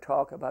 negative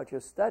talk about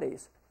your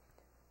studies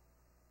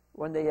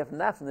when they have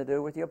nothing to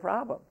do with your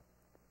problem.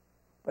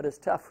 But it's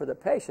tough for the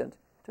patient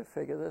to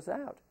figure this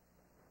out.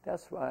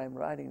 That's why I'm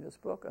writing this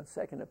book on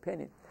second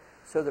opinion.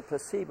 So the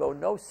placebo,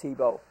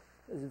 nocebo,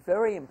 is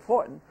very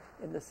important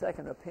in the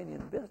second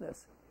opinion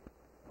business.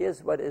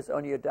 Is what is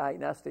on your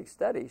diagnostic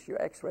studies,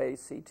 your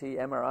X-rays, CT,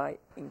 MRI,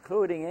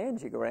 including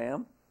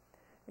angiogram,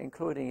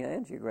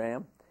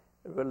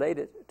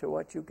 related to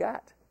what you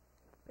got?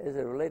 Is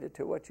it related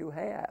to what you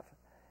have?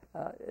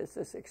 It's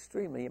just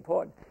extremely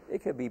important.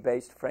 It could be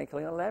based,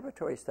 frankly, on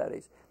laboratory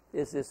studies.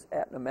 Is this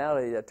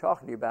abnormality they're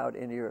talking to you about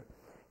in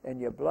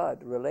your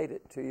blood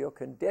related to your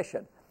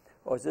condition?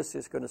 Or is this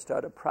just going to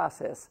start a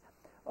process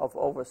of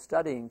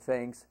overstudying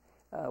things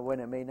when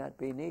it may not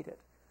be needed?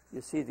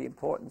 You see the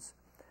importance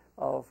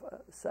of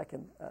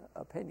second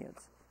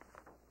opinions.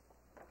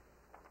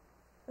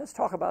 Let's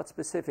talk about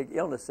specific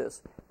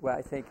illnesses where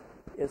I think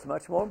it's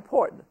much more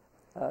important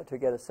to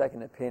get a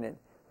second opinion.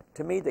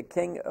 To me, the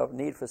king of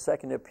need for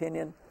second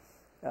opinion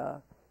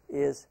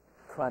is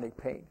chronic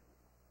pain.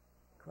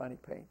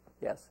 Chronic pain,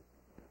 yes.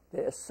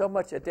 There is so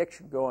much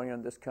addiction going on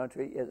in this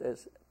country, it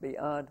is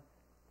beyond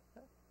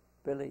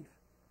belief.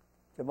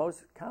 The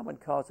most common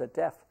cause of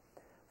death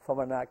from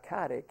a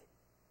narcotic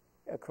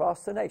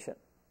across the nation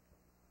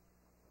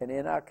and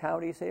in our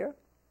counties here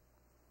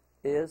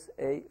is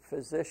a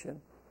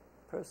physician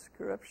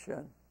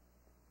prescription,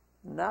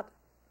 not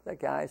the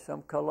guys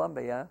from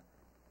Colombia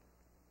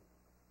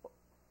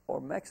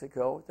or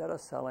Mexico that are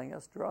selling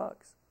us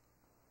drugs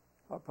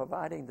or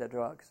providing the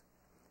drugs.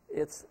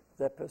 It's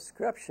the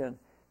prescription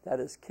that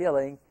is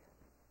killing,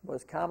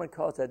 most common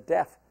cause of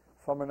death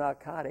from a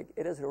narcotic.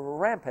 It is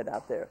rampant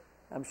out there.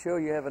 I'm sure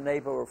you have a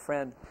neighbor or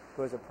friend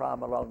who has a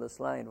problem along this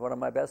line. One of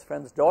my best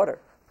friend's daughter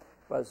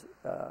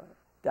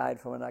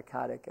died from a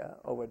narcotic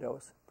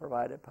overdose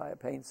provided by a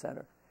pain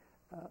center.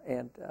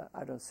 And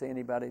I don't see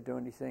anybody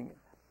doing anything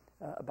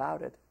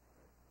about it.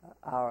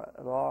 Our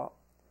law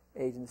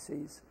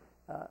agencies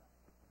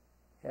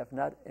have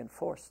not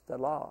enforced the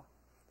law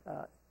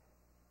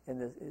in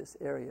this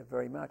area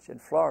very much. In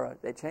Florida,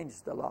 they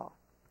changed the law.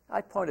 I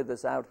pointed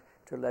this out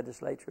to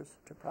legislatures,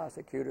 to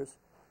prosecutors.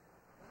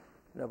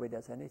 Nobody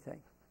does anything.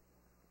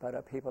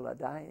 but people are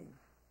dying.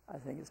 I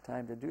think it's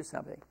time to do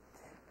something.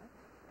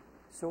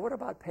 So what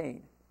about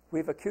pain? We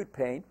have acute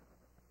pain.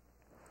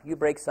 You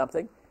break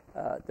something.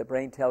 The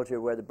brain tells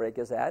you where the break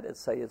is at. Let's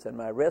say it's in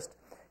my wrist.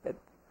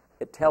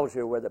 It tells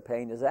you where the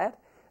pain is at.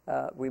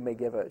 We may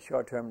give a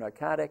short-term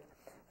narcotic.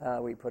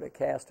 We put a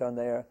cast on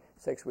there.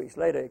 6 weeks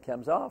later, it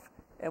comes off,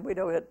 and we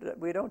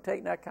don't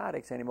take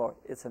narcotics anymore.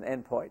 It's an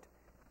endpoint.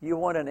 You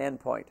want an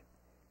endpoint.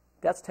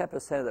 That's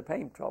 10% of the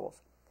pain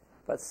troubles.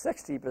 But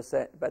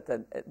 60%, but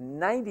the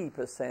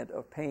 90%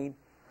 of pain,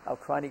 of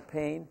chronic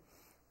pain,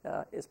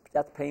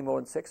 that's pain more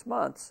than 6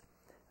 months,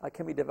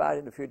 can be divided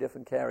into a few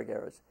different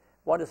categories.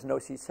 One is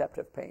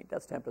nociceptive pain.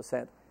 That's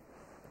 10%.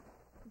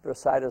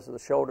 Bursitis of the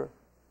shoulder,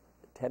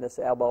 tennis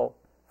elbow,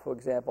 for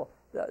example.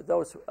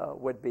 Those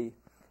would be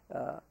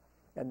a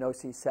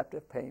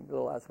nociceptive pain,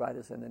 little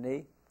arthritis in the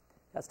knee.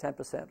 That's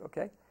 10%,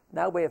 okay?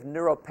 Now we have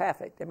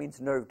neuropathic. That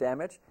means nerve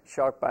damage.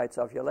 Shark bites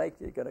off your leg.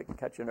 You're going to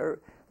cut your nerve.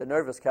 The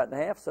nerve is cut in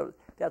half, so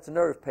that's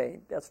nerve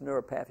pain. That's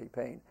neuropathic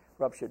pain.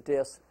 Ruptured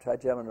disc,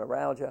 trigeminal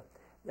neuralgia.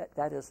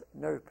 That is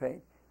nerve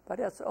pain. But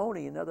that's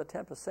only another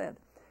 10%.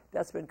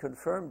 That's been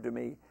confirmed to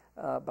me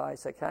by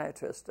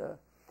psychiatrists,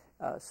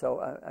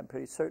 so I'm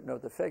pretty certain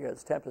of the figure.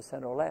 It's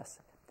 10% or less.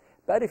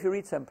 But if you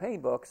read some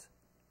pain books,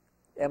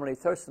 Emily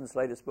Thurston's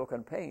latest book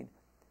on pain,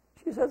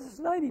 she says it's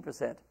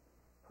 90%.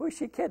 Who is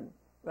she kidding?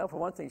 Well, for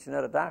one thing, she's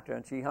not a doctor,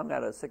 and she hung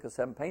out at 6 or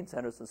 7 pain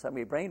centers, and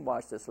somebody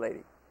brainwashed this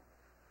lady.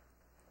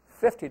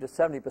 50 to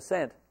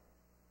 70%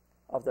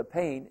 of the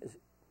pain is,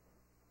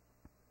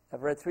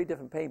 I've read 3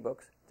 different pain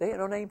books. They had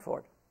no name for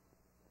it.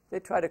 They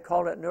try to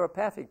call it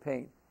neuropathic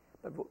pain.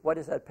 But what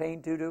does that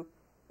pain do to?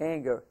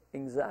 Anger,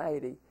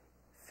 anxiety,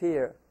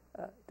 fear,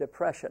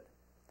 depression.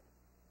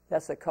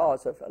 That's the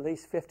cause of at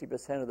least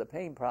 50% of the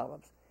pain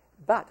problems.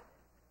 But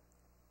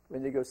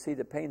when they go see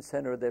the pain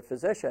center or their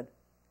physician,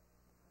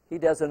 he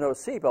does a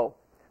nocebo,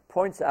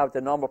 points out the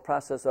normal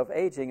process of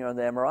aging on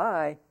the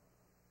MRI,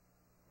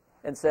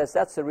 and says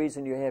that's the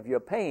reason you have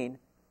your pain.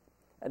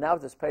 And now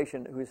this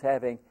patient who's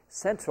having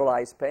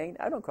centralized pain,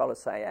 I don't call it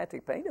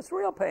sciatic pain, it's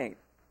real pain.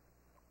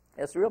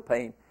 It's real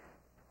pain.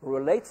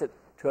 Relates it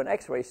to an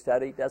X-ray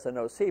study, does a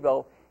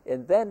nocebo,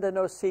 and then the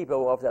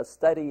nocebo of that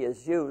study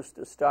is used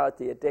to start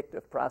the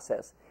addictive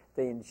process.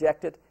 They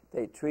inject it,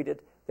 they treat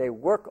it, they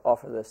work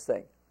off of this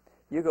thing.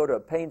 You go to a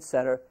pain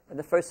center, and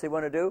the first thing they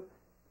want to do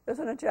is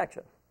an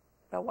injection.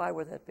 Now, why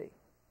would that be?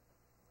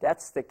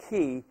 That's the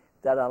key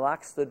that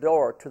unlocks the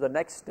door to the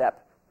next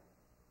step,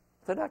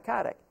 the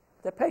narcotic.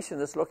 The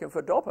patient is looking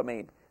for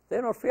dopamine. They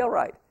don't feel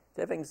right.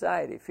 They have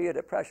anxiety, fear,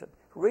 depression,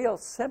 real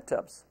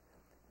symptoms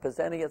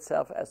presenting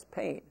itself as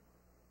pain.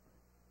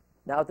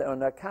 Now, there are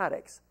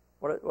narcotics.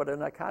 What do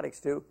narcotics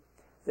do?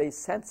 They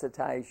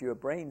sensitize your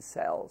brain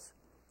cells,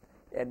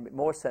 and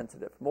more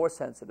sensitive, more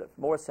sensitive,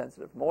 more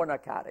sensitive, more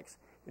narcotics.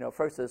 You know,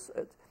 first it's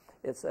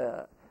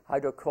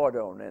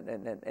hydrocodone,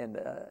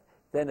 and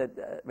then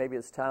maybe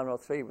it's Tylenol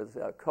 3 with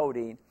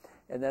codeine,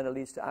 and then it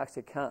leads to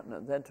OxyContin,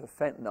 and then to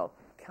fentanyl,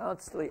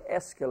 constantly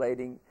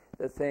escalating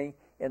the thing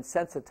and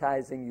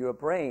sensitizing your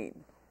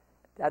brain.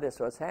 That is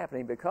what's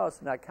happening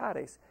because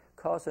narcotics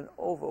cause an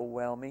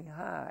overwhelming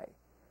high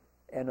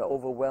and an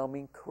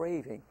overwhelming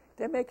craving.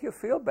 They make you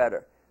feel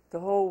better. The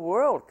whole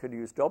world could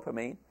use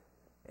dopamine.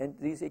 In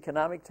these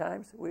economic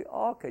times, we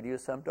all could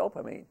use some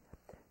dopamine.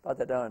 But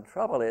the darn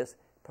trouble is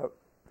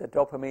the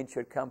dopamine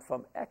should come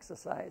from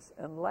exercise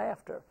and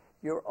laughter,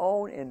 your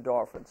own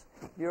endorphins,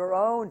 your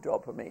own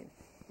dopamine,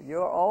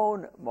 your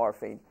own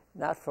morphine,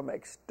 not from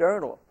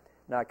external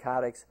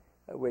narcotics,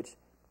 which,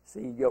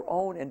 see, your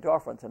own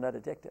endorphins are not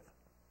addictive.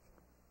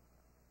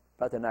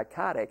 But the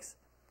narcotics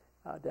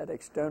that are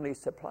externally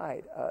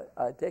supplied are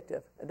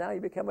addictive. And now you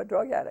become a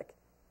drug addict.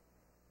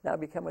 Now you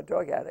become a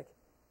drug addict.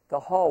 The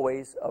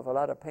hallways of a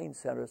lot of pain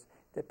centers,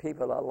 the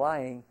people are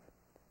lying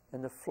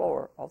in the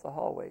floor of the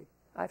hallway.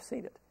 I've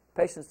seen it.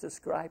 Patients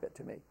describe it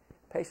to me.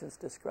 Patients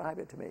describe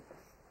it to me.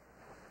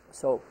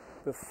 So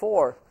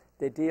before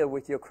they deal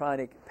with your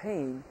chronic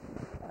pain,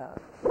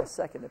 a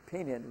second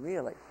opinion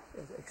really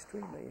is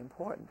extremely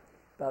important.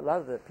 But a lot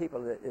of the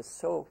people that is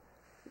so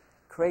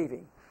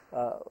craving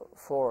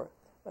for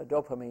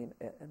dopamine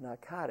and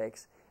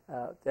narcotics,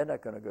 they're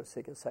not going to go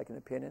seek a second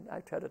opinion.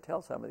 I try to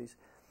tell some of these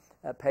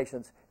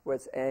patients where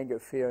it's anger,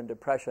 fear, and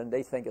depression,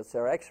 they think it's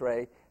their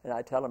X-ray, and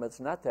I tell them it's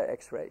not their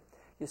X-ray.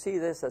 You see,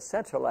 there's a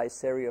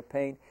centralized area of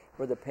pain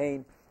where the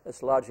pain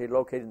is largely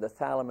located in the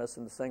thalamus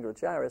and the cingulate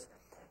gyrus,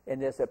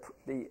 and there's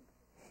the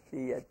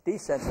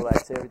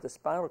decentralized area, the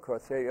spinal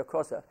cord area. Of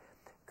course,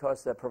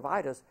 the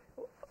providers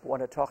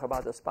want to talk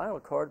about the spinal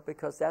cord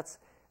because that's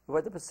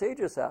where the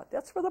procedures are.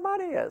 That's where the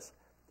money is.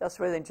 That's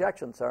where the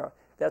injections are.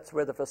 That's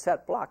where the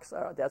facet blocks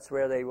are. That's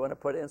where they want to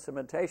put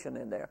instrumentation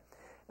in there.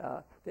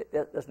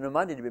 There's no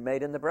money to be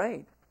made in the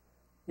brain.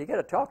 You got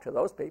to talk to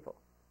those people.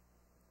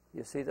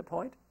 You see the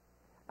point?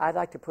 I'd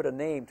like to put a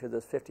name to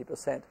this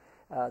 50%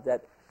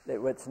 that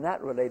it's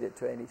not related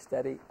to any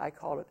study. I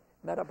call it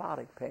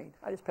metabolic pain.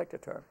 I just picked a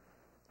term.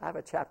 I have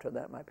a chapter of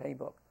that in my pain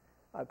book.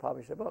 I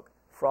published a book,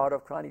 Fraud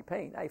of Chronic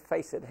Pain. I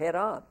face it head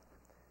on.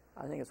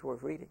 I think it's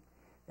worth reading.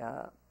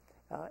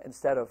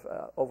 instead of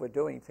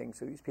overdoing things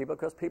to these people,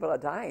 because people are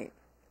dying.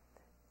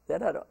 They're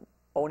not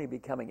only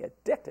becoming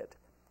addicted,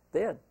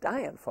 they're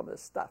dying from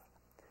this stuff.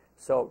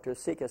 So to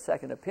seek a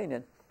second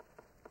opinion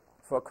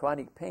for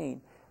chronic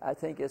pain, I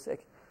think is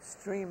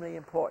extremely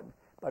important,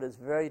 but it's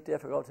very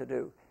difficult to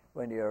do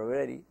when you're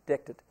already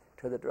addicted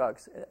to the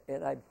drugs.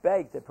 And I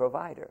beg the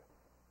provider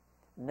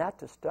not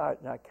to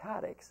start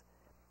narcotics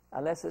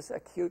unless it's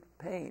acute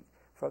pain.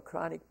 For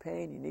chronic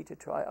pain, you need to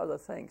try other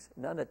things,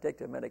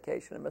 non-addictive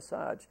medication and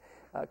massage,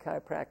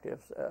 chiropractic,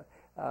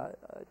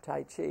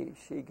 Tai Chi,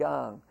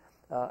 Qigong,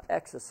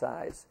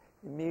 exercise,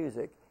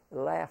 music,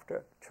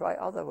 laughter. Try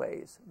other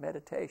ways,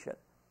 meditation.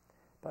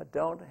 But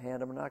don't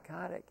hand them a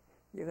narcotic.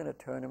 You're going to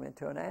turn them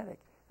into an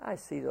addict. I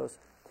see those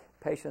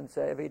patients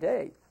every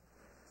day.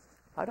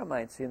 I don't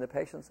mind seeing the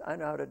patients. I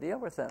know how to deal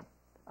with them.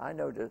 I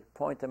know to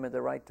point them in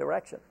the right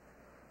direction.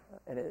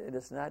 And it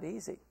is not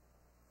easy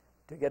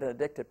to get an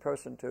addicted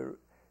person to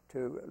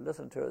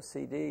listen to a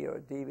CD or a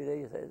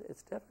DVD.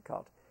 It's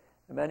difficult.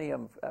 And many of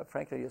them,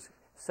 frankly, just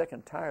sick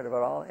and tired of it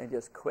all and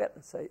just quit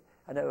and say,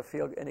 I never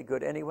feel any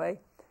good anyway.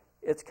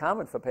 It's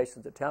common for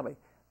patients to tell me,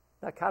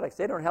 narcotics,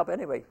 they don't help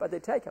anyway, but they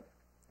take them.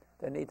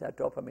 They need that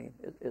dopamine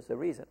is the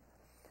reason.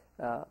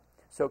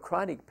 So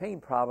chronic pain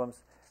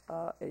problems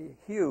are a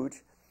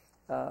huge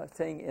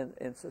thing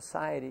in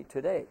society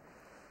today.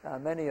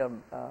 Many of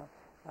them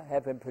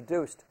have been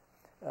produced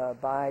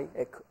by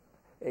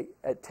an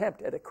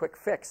attempt at a quick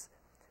fix.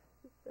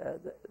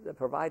 The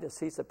provider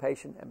sees the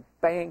patient and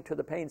bang to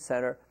the pain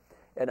center.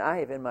 And I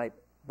have in my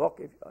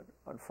book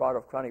on fraud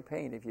of chronic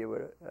pain, if you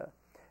were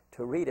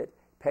to read it,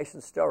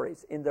 patient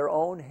stories in their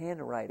own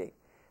handwriting,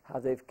 how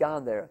they've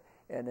gone there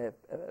and have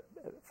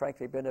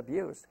frankly been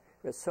abused.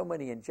 There's so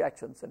many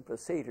injections and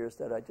procedures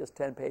that are just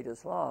 10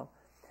 pages long.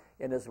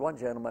 And there's one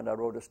gentleman I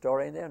wrote a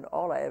story, and then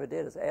all I ever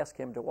did is ask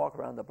him to walk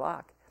around the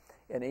block,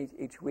 and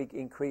each week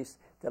increase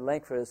the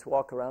length of his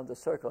walk around the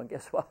circle. And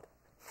guess what?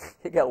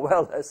 He got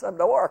well. There's something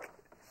to work.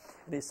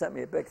 And he sent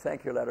me a big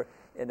thank you letter,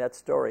 and that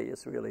story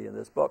is really in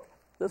this book.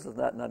 This is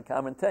not an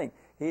uncommon thing.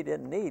 He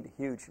didn't need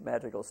huge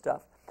magical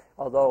stuff.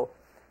 Although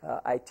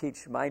I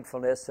teach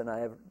mindfulness, and I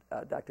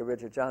have Dr.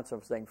 Richard Johnson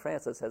from St.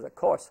 Francis has a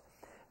course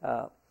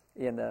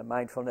in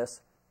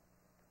mindfulness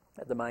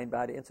at the Mind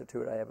Body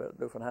Institute I have at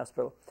Lutheran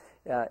Hospital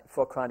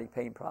for chronic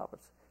pain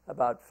problems.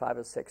 About 5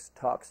 or 6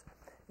 talks,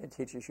 and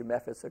teaches you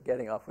methods of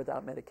getting off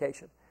without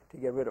medication to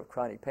get rid of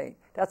chronic pain.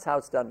 That's how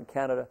it's done in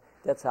Canada.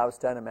 That's how it's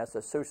done in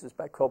Massachusetts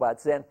by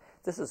Kabat-Zinn.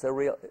 This is a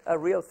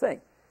real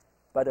thing,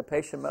 but a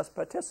patient must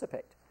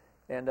participate.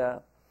 And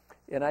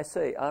I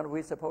say, aren't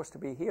we supposed to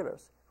be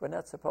healers? We're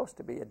not supposed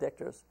to be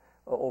addictors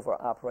or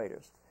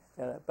over-operators.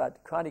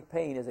 But chronic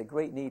pain is a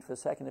great need for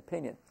second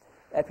opinion.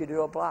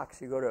 Epidural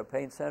blocks, you go to a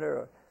pain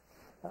center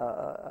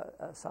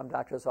or some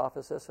doctor's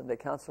offices, and they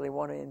constantly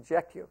want to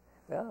inject you.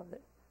 Well,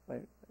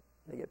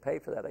 they get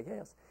paid for that, I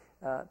guess.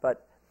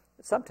 But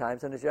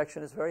sometimes an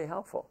injection is very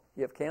helpful.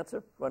 You have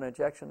cancer, one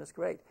injection is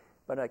great.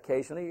 But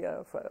occasionally,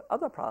 for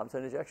other problems,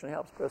 an injection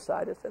helps.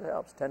 Bursitis, it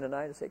helps.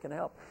 Tendonitis, it can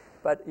help.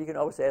 But you can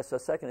always ask a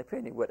second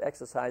opinion. Would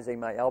exercising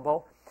my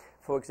elbow,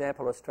 for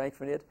example, or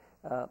strengthening it,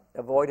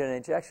 avoid an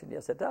injection?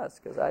 Yes, it does,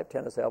 because I have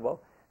tennis elbow.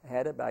 I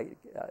had it, but I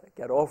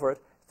get over it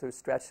through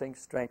stretching,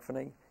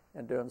 strengthening,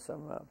 and doing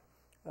some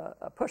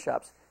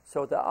push-ups.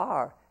 So there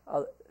are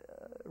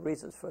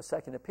reasons for a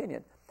second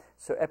opinion.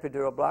 So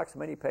epidural blocks,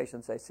 many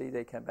patients I see,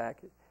 they come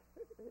back,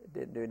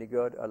 didn't do any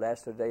good, or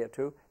lasted a day or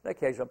two. An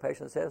occasional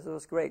patient says it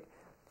was great.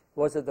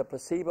 Was it the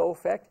placebo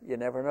effect? You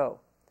never know.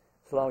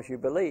 As long as you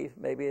believe,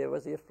 maybe it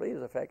was the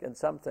placebo effect. And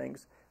some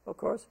things, of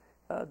course,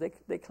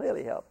 they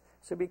clearly help.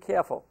 So be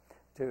careful.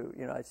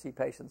 I see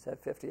patients have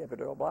 50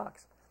 epidural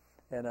blocks.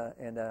 And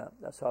I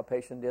saw a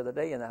patient the other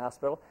day in the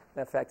hospital.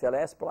 In fact, the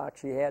last block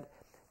she had,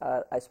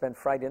 I spent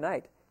Friday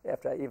night,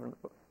 after I even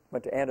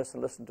went to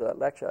Anderson, listened to that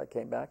lecture, I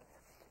came back.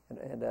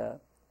 And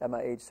at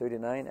my age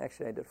 39,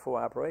 actually I did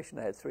 4 operations.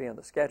 I had 3 on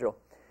the schedule.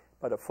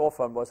 But a 4th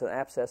one was an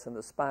abscess in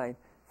the spine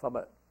from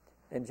an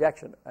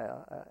injection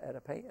at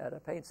a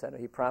pain center.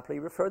 He promptly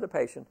referred the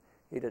patient.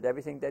 He did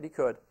everything that he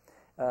could.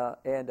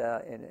 And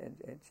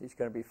she's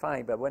going to be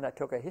fine. But when I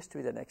took her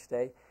history the next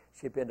day,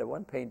 she'd been to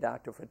one pain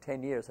doctor for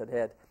 10 years,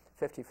 had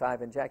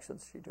 55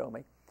 injections, she told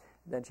me.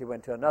 And then she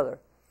went to another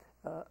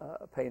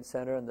pain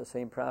center, and the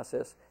same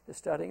process is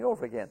starting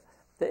over again.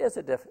 There is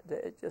it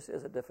just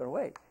is a different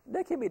way.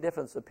 There can be a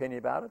different opinion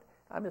about it.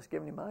 I'm just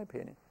giving you my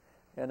opinion.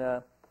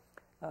 And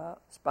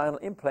spinal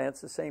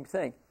implants, the same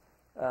thing.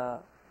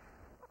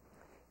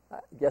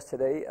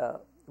 Yesterday,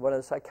 one of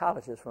the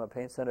psychologists from a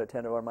pain center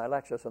attended one of my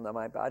lectures on the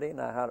mind body, and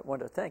I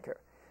wanted to thank her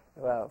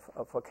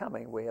for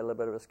coming. We had a little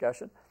bit of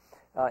discussion.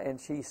 And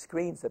she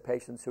screens the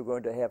patients who are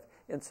going to have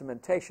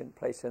instrumentation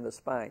placed in the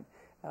spine,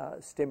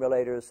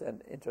 stimulators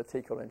and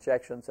intrathecal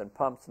injections and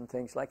pumps and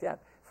things like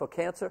that. For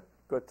cancer,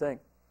 good thing.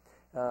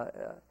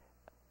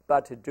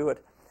 But to do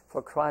it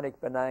for chronic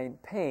benign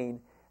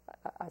pain,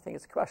 I think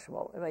it's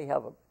questionable. It may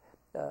help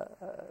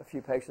a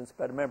few patients,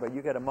 but remember,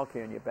 you get a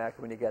monkey on your back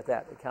when you get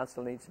that. It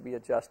constantly needs to be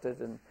adjusted,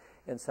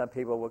 and some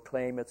people will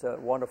claim it's a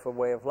wonderful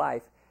way of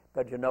life,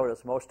 But you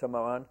notice most of them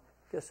are on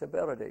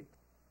disability.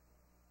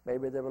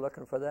 Maybe they were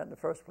looking for that in the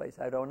first place.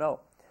 I don't know.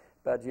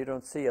 But you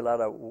don't see a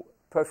lot of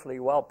perfectly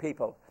well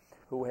people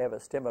who have a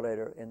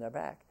stimulator in their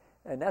back.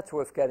 And that's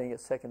worth getting a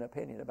second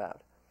opinion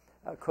about.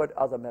 Could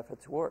other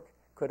methods work?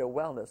 Could a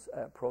wellness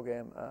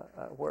program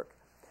work?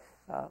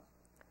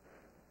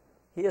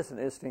 Here's an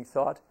interesting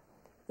thought.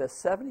 There's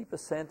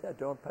 70% that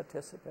don't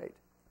participate.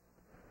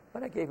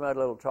 When I gave my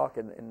little talk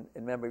in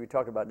memory, we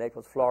talked about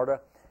Naples,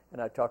 Florida,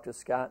 and I talked to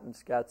Scott, and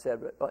Scott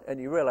said, and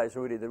you realize,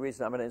 Rudy, the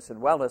reason I'm interested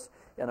in wellness,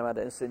 and I'm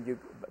interested in you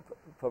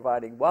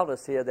providing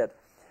wellness here, that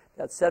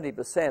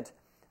 70%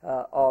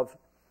 of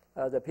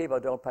the people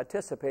don't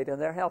participate in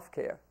their health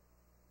care.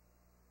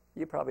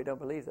 You probably don't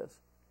believe this,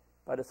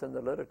 but it's in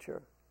the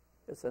literature.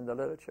 It's in the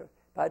literature.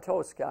 But I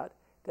told Scott,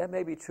 that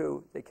may be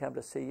true, they come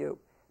to see you,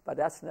 but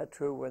that's not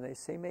true when they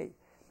see me,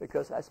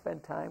 because I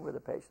spend time with the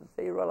patients.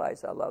 They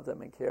realize I love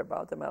them and care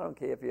about them. I don't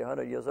care if you're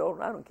 100 years old,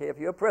 and I don't care if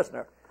you're a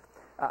prisoner.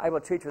 I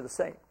will treat you the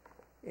same,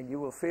 and you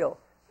will feel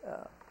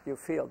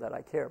that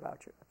I care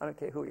about you. I don't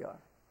care who you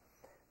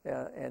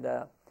are,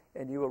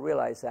 and you will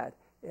realize that,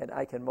 and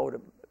I can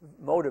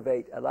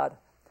motivate a lot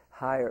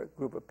higher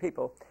group of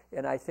people.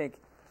 And I think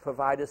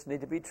providers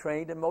need to be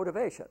trained in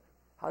motivation,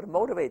 how to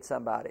motivate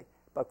somebody.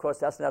 But of course,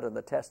 that's not in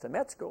the test in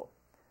med school.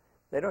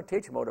 They don't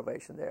teach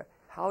motivation there.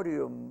 How do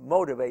you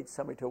motivate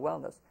somebody to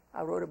wellness?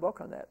 I wrote a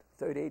book on that,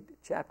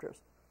 38 chapters.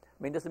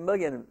 I mean, there's a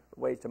million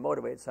ways to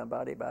motivate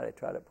somebody, but I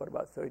try to put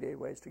about 38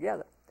 ways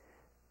together.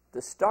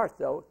 The start,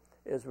 though,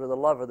 is with the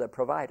love of the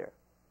provider.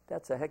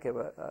 That's a heck of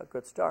a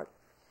good start.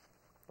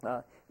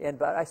 But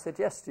I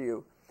suggest to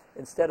you,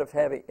 instead of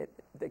having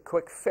the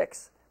quick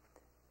fix,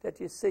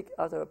 that you seek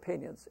other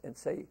opinions and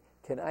say,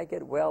 can I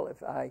get well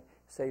if I,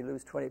 say,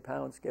 lose 20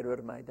 pounds, get rid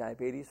of my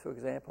diabetes, for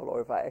example,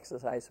 or if I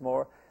exercise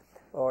more,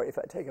 or if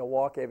I take a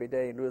walk every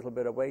day and lose a little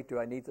bit of weight, do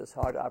I need this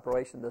heart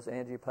operation, this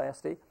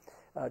angioplasty?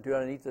 Do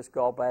I need this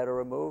gallbladder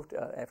removed?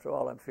 After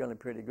all, I'm feeling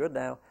pretty good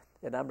now,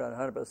 and I'm not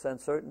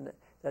 100% certain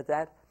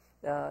that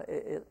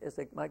is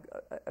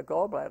a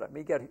gallbladder. I mean,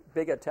 you get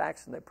big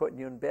attacks and they're putting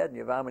you in bed and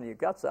you're vomiting your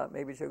guts out.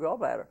 Maybe it's your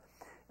gallbladder.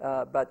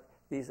 But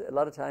a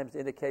lot of times,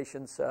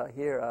 indications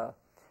here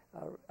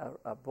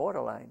are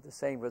borderline. The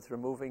same with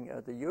removing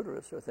the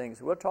uterus or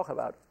things. We'll talk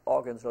about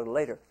organs a little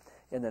later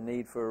and the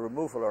need for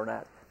removal or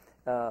not.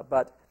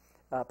 But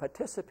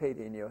participate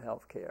in your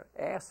health care.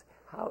 Ask,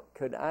 how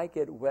could I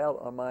get well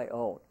on my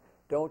own?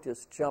 Don't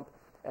just jump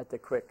at the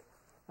quick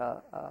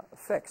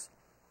fix.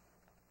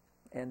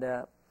 And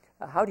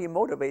how do you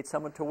motivate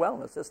someone to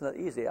wellness? It's not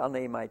easy. I'll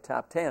name my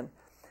top 10.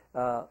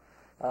 Number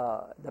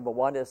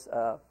one is,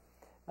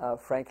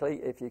 frankly,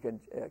 if you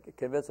can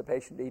convince a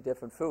patient to eat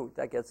different food,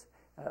 that gets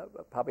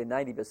probably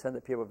 90% of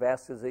the people with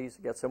vascular disease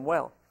gets them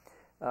well.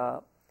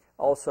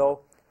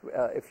 Also,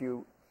 if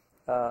you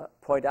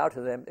point out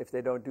to them, if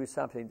they don't do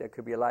something that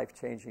could be a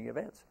life-changing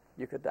event,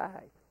 you could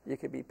die. You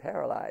could be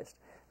paralyzed.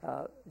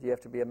 You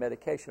have to be on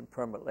medication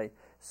permanently.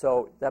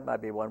 So that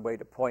might be one way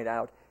to point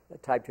out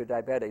that type 2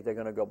 diabetic, they're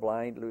going to go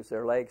blind, lose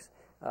their legs,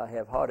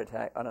 have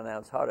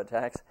unannounced heart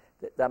attacks.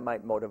 That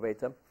might motivate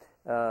them.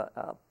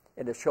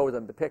 And to show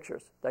them the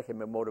pictures, that can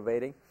be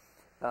motivating.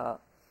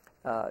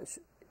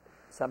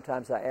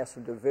 Sometimes I ask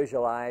them to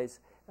visualize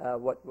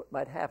what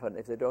might happen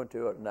if they don't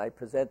do it, and I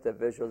present the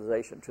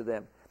visualization to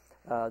them.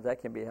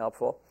 That can be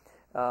helpful.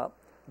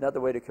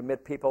 Another way to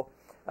commit people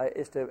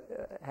is to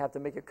have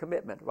them make a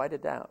commitment. Write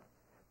it down.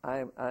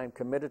 I'm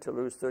committed to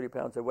lose 30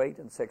 pounds of weight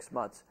in 6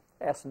 months.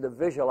 Ask them to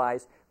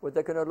visualize what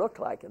they're going to look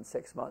like in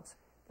 6 months.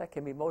 That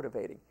can be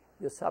motivating.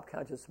 Your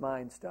subconscious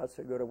mind starts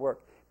to go to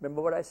work.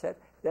 Remember what I said?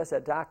 There's a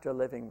doctor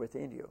living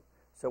within you,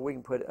 so we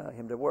can put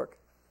him to work.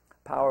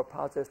 Power of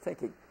positive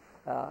thinking.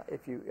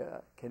 If you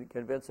can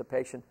convince a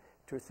patient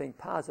to think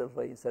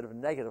positively instead of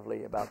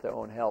negatively about their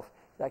own health,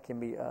 that can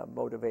be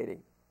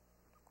motivating.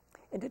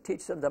 And to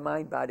teach them the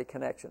mind-body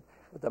connection,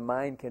 what the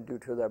mind can do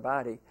to their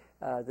body,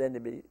 then to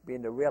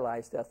begin to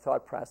realize their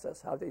thought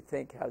process, how they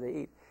think, how they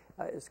eat,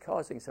 is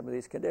causing some of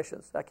these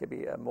conditions. That can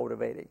be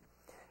motivating.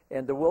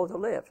 And the will to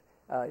live.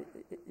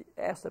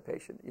 Ask the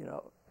patient,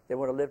 they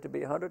want to live to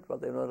be 100? Well,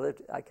 they want to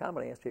live. I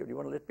commonly ask people, do you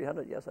want to live to be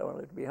 100? Yes, I want to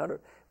live to be 100.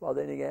 Well,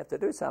 then you have to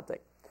do something.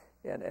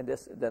 And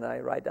then I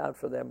write down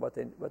for them what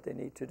they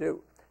need to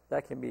do.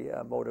 That can be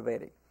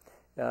motivating.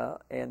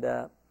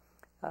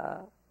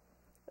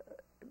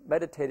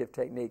 Meditative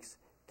techniques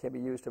can be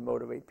used to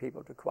motivate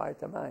people to quiet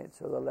their mind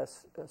so they're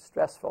less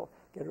stressful,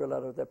 get rid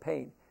of their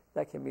pain.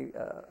 That can be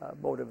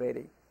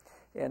motivating.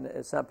 And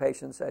some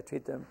patients, I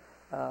treat them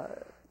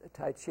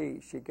Tai Chi,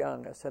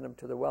 Qigong. I send them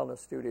to the wellness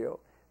studio,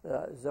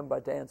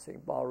 Zumba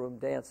dancing, ballroom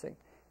dancing,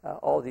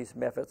 all these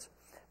methods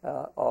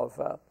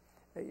of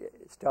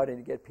starting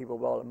to get people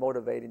well and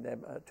motivating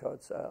them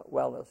towards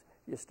wellness.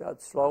 You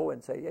start slow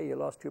and say, yeah, you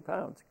lost 2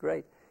 pounds.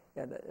 Great.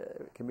 And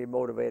it can be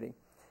motivating.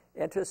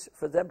 And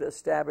for them to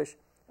establish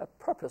a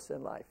purpose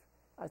in life.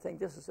 I think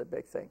this is a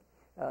big thing.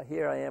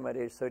 Here I am at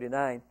age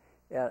 39,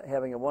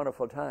 having a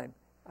wonderful time.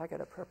 I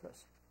got a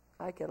purpose.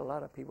 I get a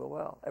lot of people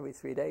well. Every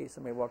 3 days,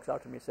 somebody walks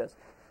out to me and says,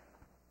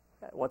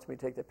 wants me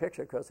to take the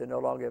picture because they no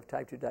longer have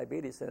type 2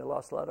 diabetes and they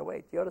lost a lot of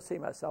weight. You ought to see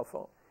my cell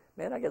phone.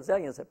 Man, I get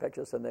zillions of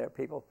pictures in there,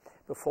 people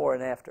before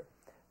and after.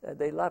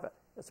 They love it.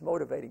 It's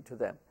motivating to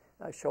them.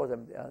 I show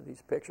them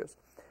these pictures.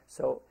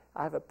 So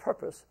I have a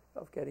purpose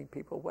of getting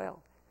people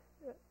well.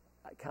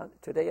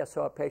 Today I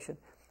saw a patient,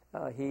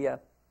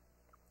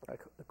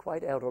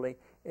 quite elderly.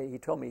 He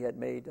told me he had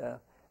made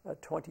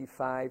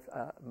 25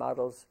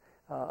 models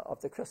of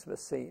the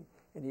Christmas scene,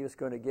 and he was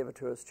going to give it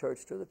to his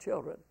church, to the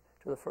children,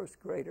 to the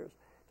first graders,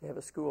 to have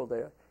a school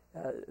there.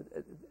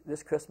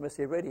 This Christmas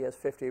he already has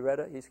 50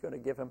 ready. He's going to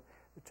give them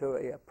to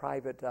a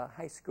private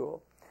high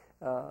school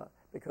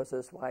because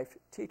his wife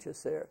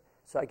teaches there.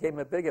 So I gave him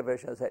a bigger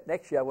vision. I said,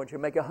 next year I want you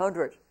to make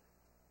 100.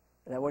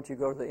 And I want you to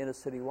go to the inner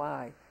city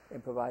Y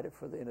and provide it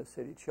for the inner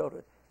city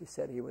children. He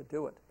said he would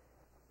do it.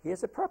 He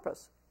has a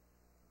purpose.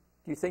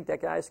 Do you think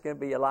that guy's going to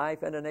be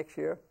alive in the next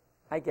year?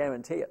 I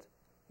guarantee it.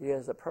 He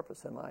has a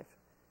purpose in life.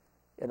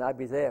 And I'll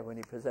be there when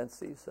he presents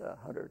these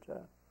 100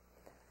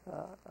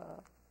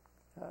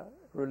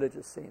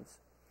 religious scenes.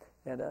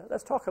 And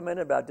let's talk a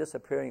minute about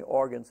disappearing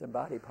organs and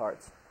body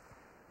parts.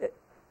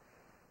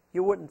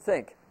 You wouldn't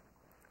think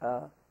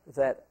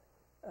that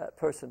a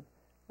person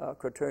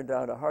could turn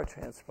down a heart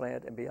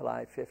transplant and be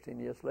alive 15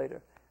 years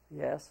later.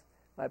 Yes,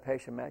 my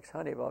patient Max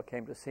Honeywell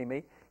came to see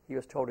me. He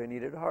was told he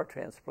needed a heart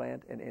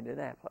transplant in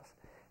Indianapolis.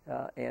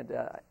 And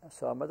I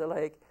saw him at the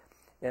lake,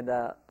 and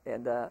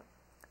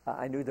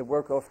I knew the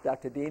work of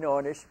Dr. Dean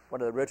Ornish,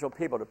 one of the original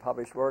people to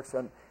publish works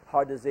on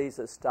heart disease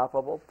is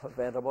stoppable,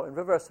 preventable, and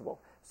reversible.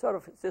 Sort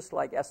of just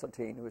like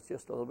Esseltine, who was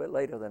just a little bit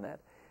later than that.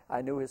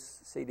 I knew his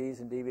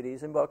CDs and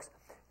DVDs and books,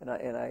 and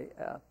I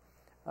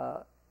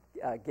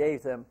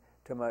gave them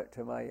to my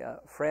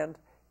friend.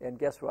 And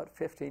guess what?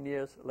 15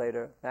 years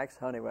later, Max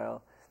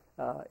Honeywell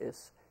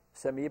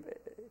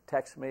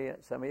text me,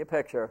 send me a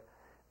picture,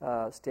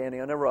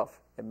 standing on a roof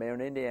in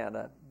Marion,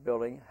 Indiana,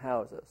 building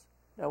houses.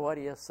 Now, what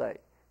do you say?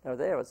 Now,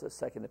 there was a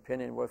second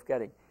opinion worth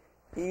getting.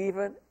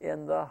 Even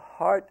in the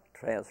heart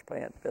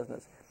transplant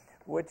business,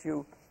 would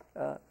you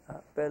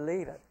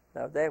believe it?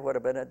 Now, there would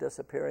have been a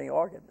disappearing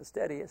organ.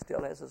 Instead, he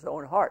still has his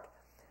own heart.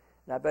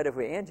 And I bet if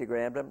we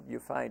angiogrammed him, you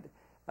find,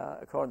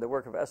 according to the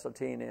work of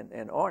Esseltine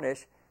and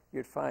Ornish,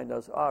 you'd find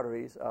those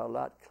arteries are a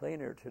lot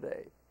cleaner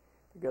today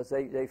because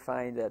they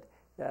find that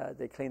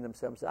they clean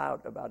themselves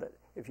out about it.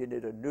 If you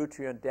did a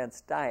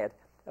nutrient-dense diet,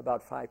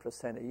 about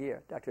 5% a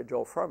year. Dr.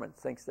 Joel Furman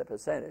thinks the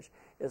percentage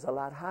is a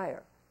lot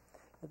higher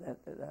than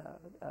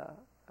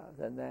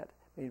that.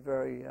 I mean,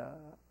 very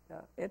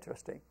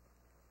interesting.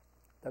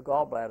 The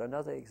gallbladder,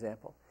 another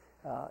example.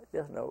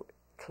 There's no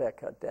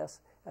click, a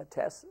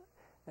test,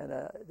 and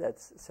that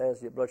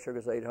says your blood sugar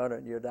is 800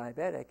 and you're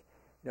diabetic.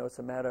 You know, it's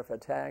a matter of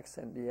attacks,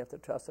 and you have to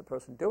trust the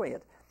person doing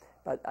it.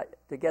 But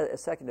to get a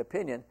second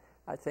opinion,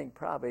 I think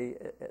probably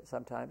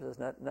sometimes is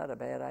not a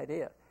bad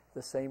idea.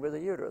 The same with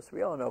the uterus.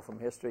 We all know from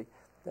history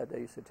that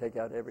they used to take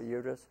out every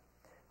uterus.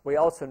 We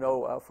also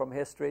know from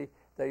history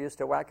they used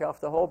to whack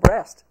off the whole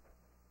breast.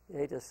 You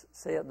hate to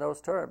say it in those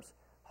terms.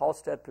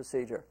 Halsted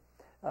procedure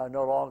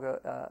no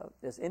longer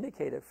is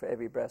indicated for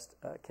every breast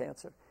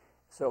cancer.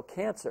 So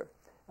cancer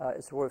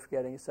is worth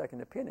getting a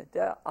second opinion.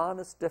 There are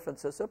honest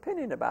differences of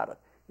opinion about it.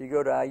 You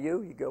go to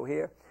IU, you go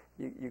here,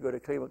 you go to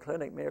Cleveland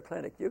Clinic, Mayo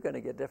Clinic, you're going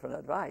to get different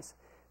advice.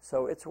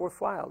 So it's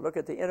worthwhile. Look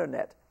at the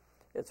internet.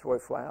 It's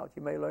worthwhile.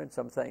 You may learn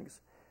some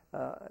things.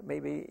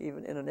 Maybe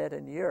even internet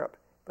in Europe.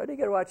 But you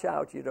got to watch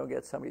out you don't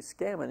get somebody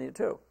scamming you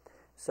too.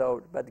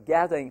 So, but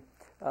gathering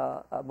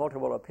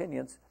multiple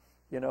opinions,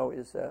 you know,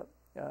 is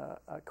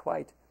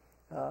quite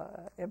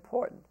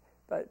important.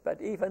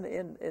 But even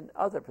in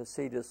other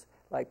procedures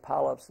like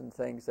polyps and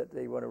things that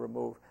they want to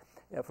remove,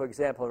 you know, for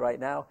example, right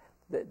now,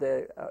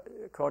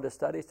 according to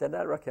studies, they're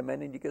not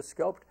recommending you get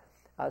scoped.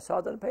 I saw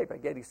it in the paper,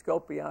 getting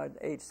scoped beyond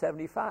age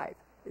 75.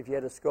 If you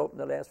had a scope in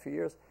the last few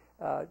years,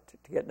 to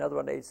get another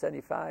one at age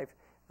 75,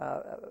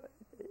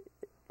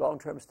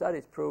 long-term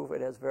studies prove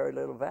it has very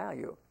little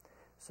value.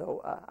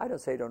 So I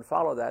don't say don't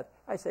follow that.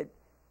 I say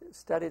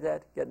study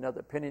that, get another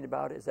opinion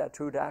about it. Is that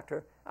true,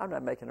 doctor? I'm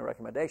not making a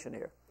recommendation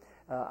here.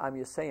 I'm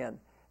just saying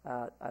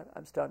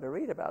I'm starting to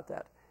read about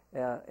that.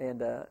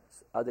 And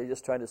are they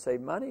just trying to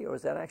save money, or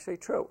is that actually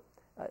true?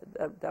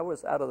 That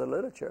was out of the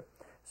literature.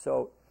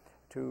 So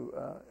do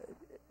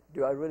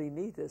I really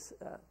need this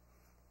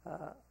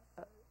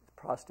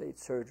prostate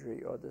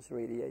surgery or this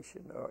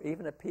radiation, or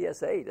even a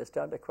PSA that's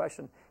done to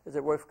question, is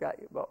it worth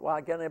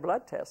getting a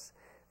blood test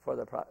for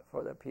the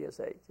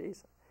PSA?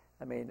 Jeez.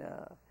 I mean,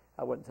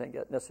 I wouldn't think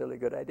that's necessarily a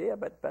good idea,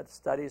 but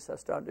studies are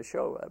starting to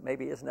show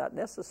maybe it's not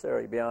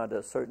necessary beyond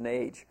a certain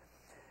age.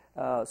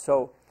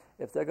 So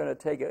if they're going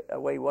to take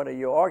away one of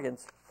your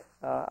organs,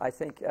 I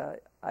think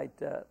I'd,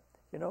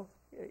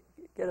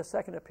 get a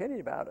second opinion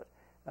about it.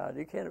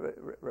 You can't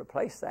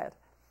replace that.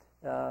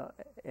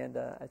 And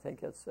I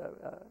think it's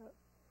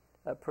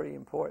a pretty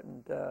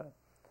important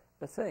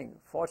thing.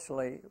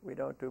 Fortunately, we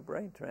don't do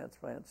brain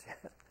transplants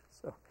yet,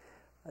 so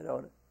I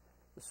don't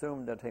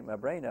assume they'll take my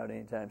brain out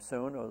anytime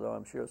soon, although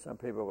I'm sure some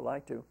people would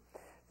like to.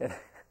 And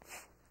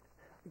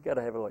you've got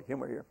to have a little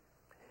humor here.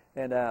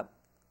 And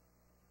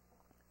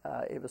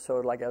it was sort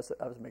of like I was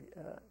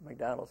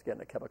McDonald's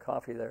getting a cup of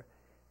coffee there,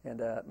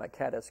 and my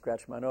cat had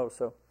scratched my nose.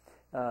 So,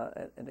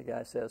 and the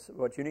guy says,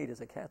 "What you need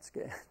is a CAT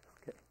scan."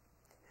 Okay.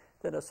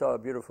 Then I saw a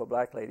beautiful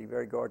black lady,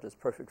 very gorgeous,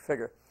 perfect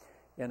figure,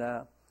 and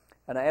I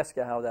asked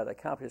her how that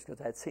accomplished,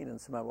 because I'd seen in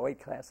some of my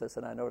weight classes,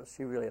 and I noticed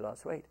she really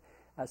lost weight.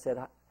 I said,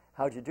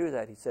 "How'd you do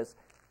that?" He says,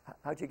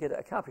 "How'd you get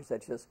accomplish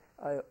that?" She says,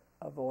 "I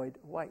avoid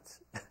whites,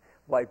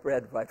 white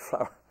bread, white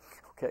flour."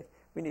 Okay,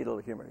 we need a little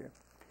humor here.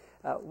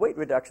 Weight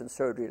reduction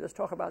surgery, let's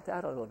talk about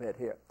that a little bit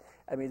here.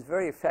 I mean, it's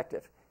very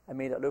effective. I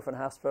mean, at Lufkin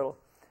Hospital,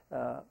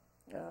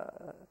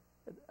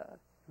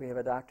 we have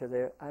a doctor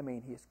there. I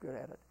mean, he's good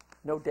at it.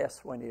 No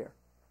deaths 1 year,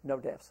 no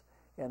deaths.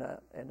 And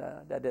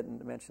that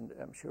didn't mention,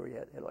 I'm sure he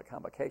had a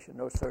complication.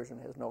 No surgeon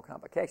has no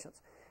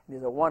complications. And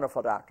he's a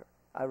wonderful doctor.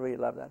 I really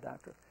love that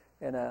doctor.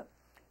 And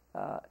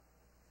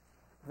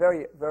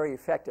very, very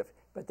effective.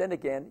 But then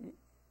again,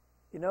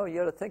 you know,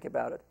 you ought to think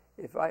about it.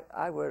 If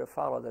I were to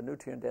follow the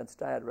nutrient-dense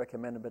diet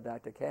recommended by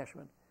Dr.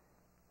 Cashman,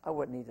 I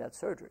wouldn't need that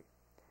surgery.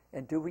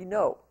 And do we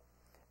know,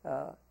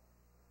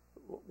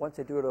 once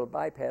they do a little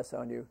bypass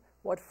on you,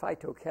 what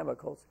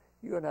phytochemicals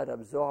you're not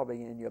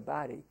absorbing in your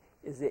body?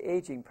 Is the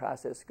aging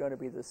process going to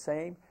be the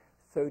same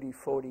 30,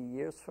 40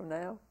 years from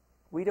now?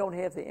 We don't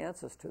have the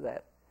answers to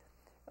that.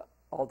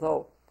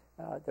 Although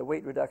the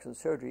weight reduction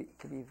surgery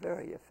can be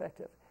very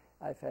effective.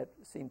 I've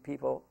seen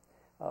people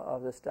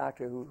of this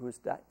doctor who's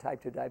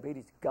type 2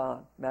 diabetes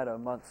gone, matter of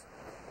months.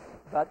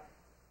 But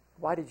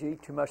why did you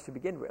eat too much to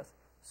begin with?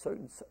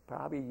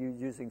 Probably you're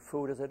using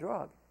food as a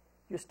drug.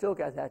 You still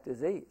got that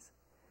disease.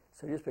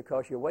 So just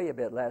because you weigh a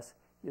bit less,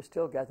 you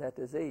still got that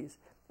disease.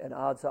 And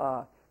odds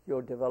are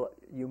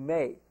you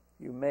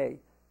may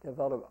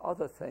develop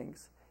other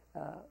things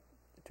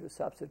to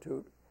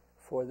substitute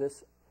for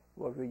this,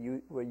 what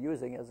we're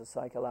using as a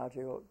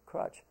psychological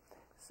crutch,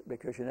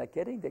 because you're not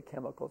getting the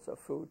chemicals of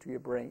food to your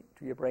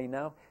brain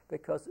now,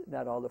 because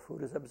not all the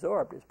food is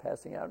absorbed. It's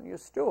passing out in your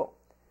stool.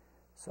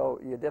 So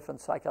you're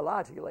different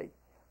psychologically.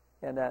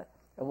 And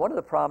one of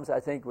the problems, I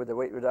think, with the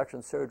weight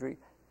reduction surgery,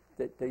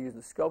 that they're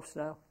using scopes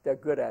now, they're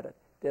good at it.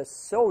 They're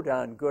so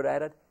darn good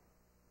at it.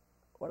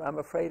 What I'm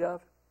afraid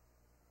of,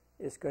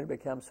 it's going to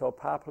become so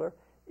popular,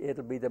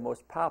 it'll be the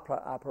most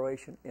popular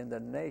operation in the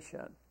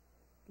nation.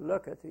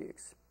 Look at the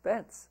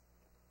expense.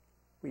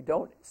 We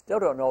still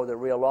don't know the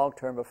real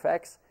long-term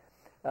effects,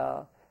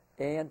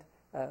 and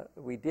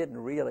we didn't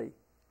really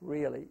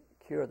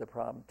cure the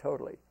problem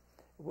totally.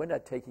 We're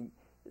not taking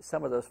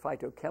some of those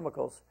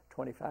phytochemicals,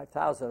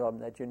 25,000 of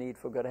them that you need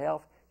for good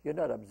health. You're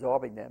not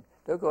absorbing them.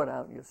 They're going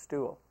out in your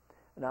stool.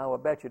 Now, I'll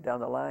bet you down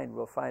the line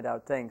we'll find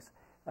out things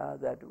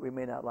that we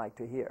may not like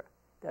to hear.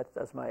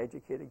 That's my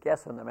educated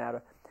guess on the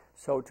matter.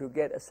 So to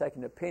get a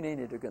second opinion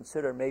and to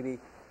consider maybe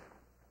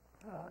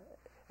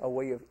a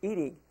way of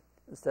eating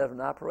instead of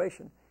an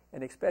operation,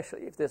 and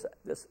especially if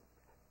this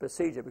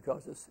procedure,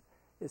 because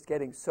it's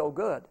getting so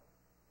good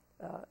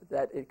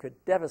that it could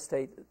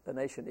devastate the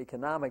nation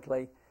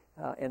economically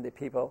and the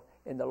people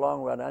in the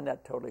long run, and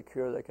not totally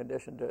cure the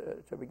condition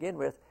to begin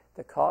with,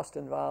 the cost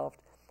involved,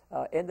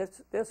 and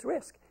there's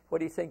risk. What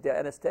do you think the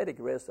anesthetic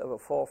risk of a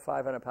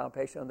 400 or 500-pound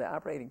patient on the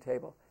operating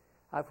table?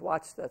 I've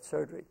watched that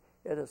surgery.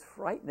 It is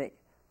frightening.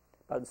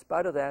 But in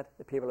spite of that,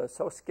 the people are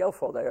so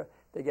skillful there,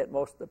 they get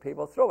most of the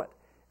people through it.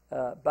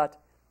 But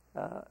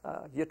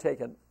you're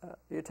taking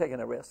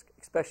a risk,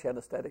 especially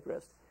anesthetic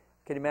risk.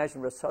 Can you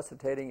imagine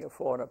resuscitating a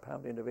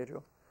 400-pound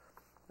individual?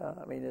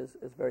 I mean,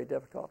 it's very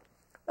difficult.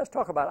 Let's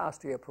talk about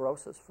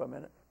osteoporosis for a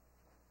minute.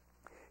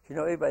 You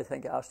know, everybody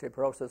thinks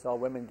osteoporosis, all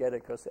women get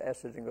it because the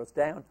estrogen goes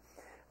down,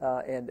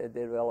 and they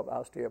develop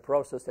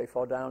osteoporosis. They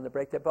fall down, they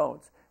break their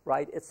bones,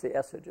 right? It's the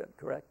estrogen,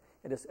 correct?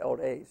 And it's old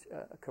age,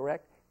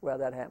 correct? Well,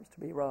 that happens to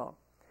be wrong.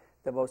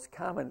 The most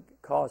common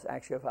cause,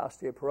 actually, of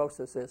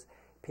osteoporosis is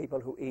people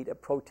who eat a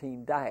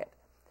protein diet,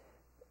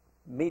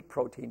 meat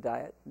protein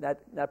diet,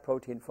 not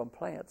protein from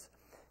plants.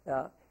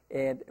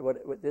 And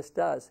what this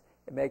does,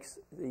 it makes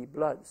the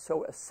blood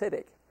so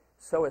acidic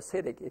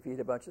if you eat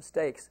a bunch of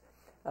steaks,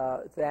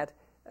 that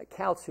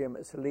calcium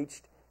is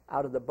leached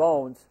out of the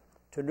bones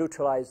to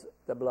neutralize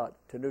the blood,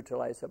 to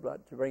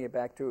bring it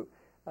back to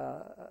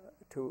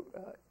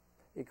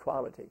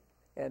equality.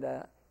 And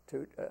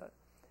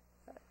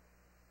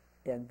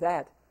and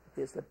that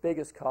is the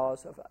biggest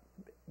cause of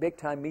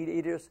big-time meat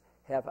eaters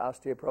have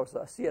osteoporosis.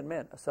 I see it in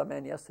men. I saw a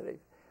man yesterday,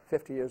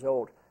 50 years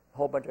old, a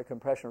whole bunch of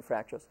compression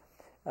fractures,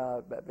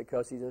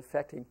 because he's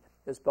affecting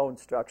his bone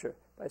structure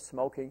by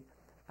smoking,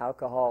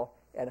 alcohol,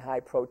 and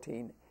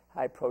high-protein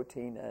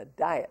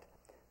diet.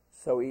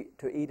 So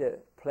to eat a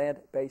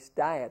plant-based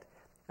diet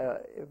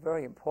is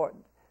very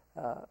important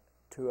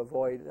to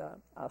avoid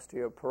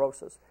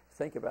osteoporosis.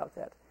 Think about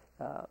that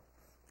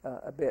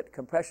a bit.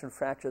 Compression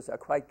fractures are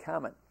quite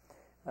common,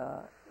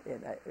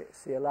 and I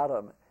see a lot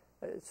of them.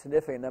 A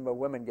significant number of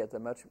women get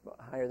them, much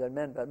higher than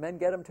men, but men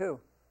get them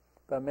too.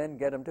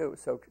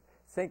 So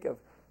think of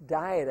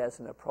diet as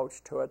an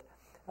approach to it,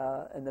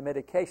 and the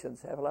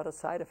medications have a lot of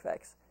side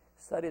effects.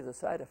 Study the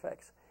side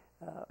effects,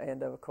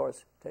 and of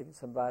course taking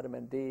some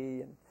vitamin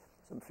D and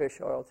some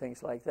fish oil,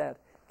 things like that,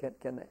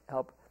 can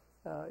help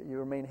you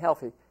remain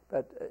healthy,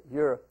 but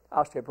your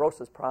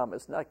osteoporosis problem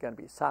is not going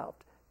to be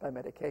solved by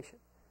medication.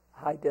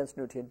 High-dense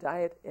nutrient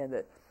diet, and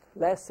the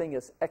last thing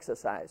is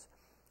exercise.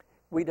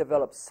 We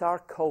develop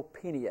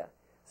sarcopenia.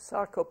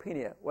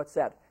 Sarcopenia, what's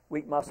that?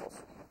 Weak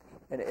muscles.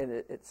 And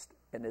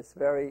it's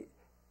very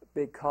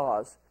big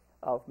cause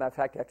of, matter of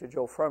fact, Dr.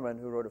 Joe Furman,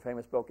 who wrote a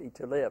famous book, Eat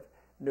to Live,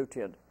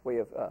 nutrient way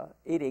of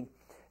eating,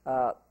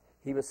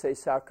 he would say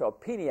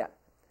sarcopenia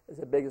is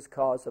the biggest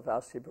cause of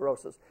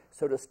osteoporosis.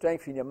 So to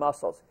strengthen your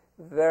muscles,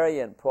 very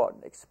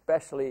important,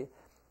 especially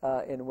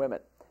in women.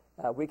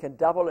 We can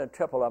double and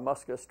triple our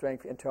muscular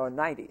strength into our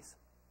 90s.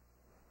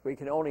 We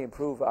can only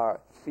improve our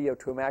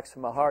VO2 max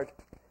from our heart,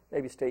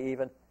 maybe stay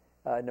even,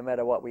 no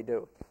matter what we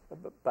do.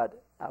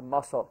 But our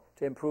muscle,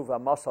 to improve our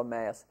muscle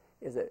mass,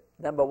 is a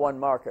 #1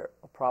 marker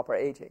of proper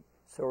aging.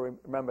 So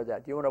remember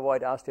that. You want to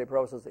avoid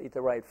osteoporosis, eat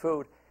the right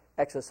food,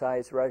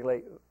 exercise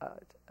regularly,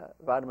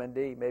 vitamin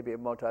D, maybe a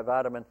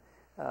multivitamin,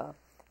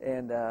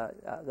 and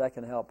that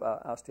can help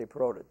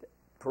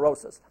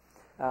osteoporosis.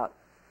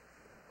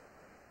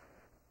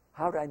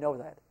 How do I know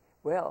that?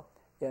 Well,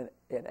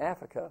 in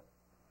Africa,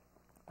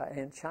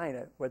 in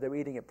China, where they were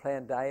eating a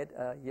plant diet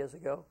years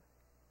ago,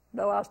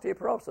 no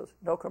osteoporosis,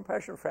 no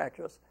compression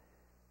fractures.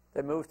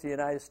 They moved to the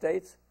United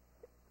States,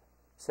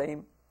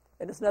 same,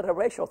 and it's not a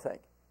racial thing.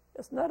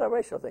 It's not a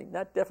racial thing,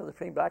 not difference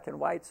between black and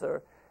whites,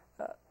 or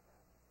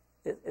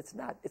it's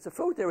not. It's a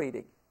food they're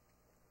eating.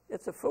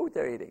 It's a food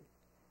they're eating.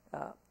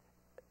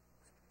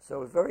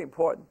 So it's very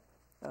important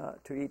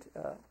to eat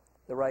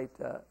the right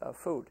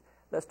food.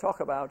 Let's talk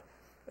about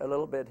a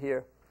little bit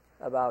here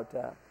about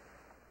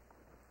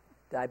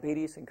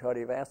diabetes and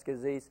cardiovascular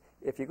disease.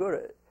 If you go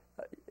to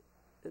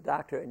the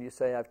doctor and you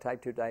say, I have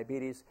type 2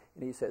 diabetes,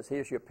 and he says,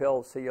 here's your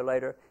pill, see you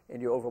later,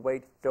 and you're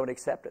overweight, don't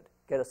accept it.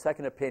 Get a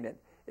second opinion.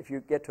 If you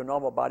get to a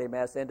normal body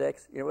mass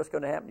index, you know what's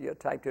going to happen to your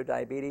type 2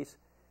 diabetes?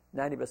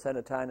 90% of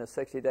the time in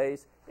 60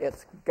 days,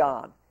 it's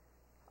gone.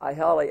 I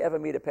hardly ever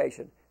meet a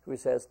patient who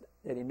says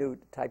that he knew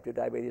type 2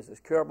 diabetes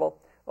is curable,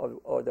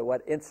 or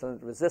what insulin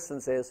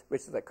resistance is,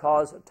 which is the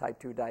cause of type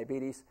 2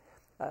 diabetes.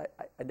 I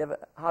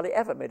hardly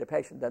ever met a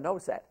patient that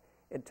knows that.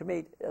 And to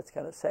me, that's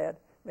kind of sad.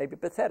 Maybe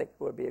pathetic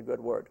would be a good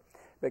word,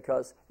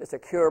 because it's a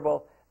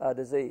curable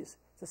disease.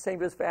 It's the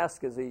same as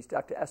vascular disease.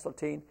 Dr.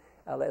 Esseltine,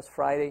 last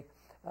Friday,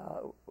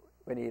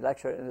 when he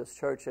lectured in his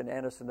church in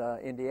Anderson,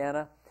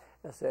 Indiana,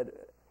 said,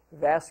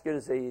 vascular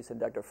disease, and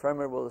Dr.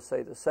 Furman will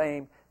say the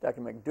same,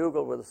 Dr.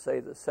 McDougall will say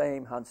the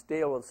same, Hans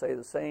Steele will say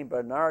the same,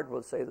 Bernard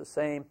will say the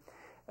same,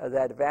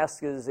 that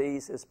vascular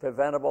disease is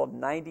preventable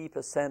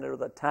 90% of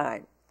the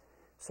time.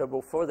 So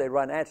before they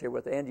run at you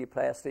with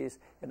angioplasties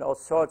and all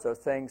sorts of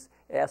things,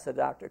 ask the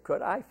doctor,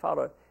 could I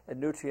follow a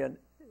nutrient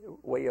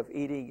way of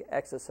eating,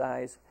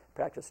 exercise,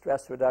 practice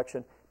stress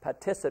reduction,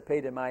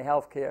 participate in my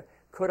health care?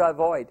 Could I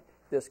avoid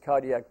this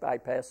cardiac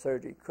bypass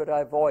surgery? Could I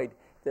avoid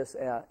this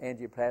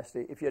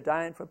angioplasty? If you're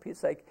dying, for Pete's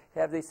sake,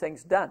 have these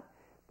things done.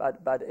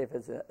 But if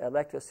it's an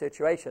elective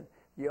situation,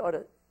 you ought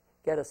to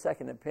get a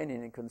second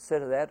opinion and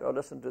consider that, or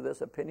listen to this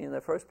opinion in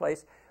the first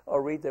place,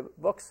 or read the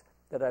books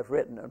that I've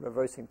written on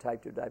reversing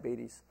type 2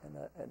 diabetes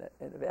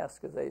and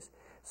vascular disease.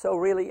 So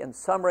really, in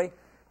summary,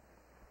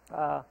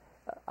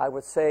 I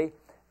would say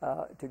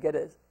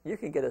you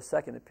can get a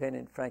second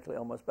opinion, frankly,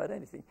 almost about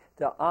anything.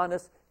 The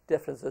honest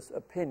differences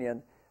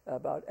opinion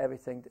about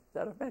everything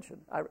that I've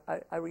mentioned.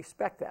 I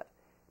respect that,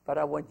 but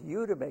I want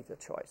you to make the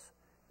choice.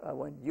 I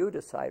want you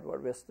to decide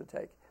what risks to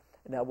take,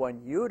 and I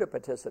want you to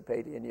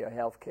participate in your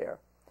health care,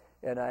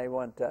 and I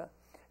want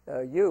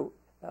you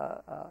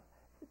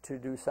to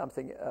do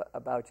something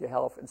about your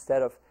health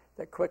instead of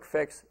the quick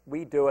fix.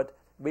 We do it,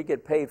 we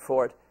get paid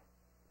for it,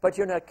 but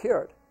you're not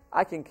cured.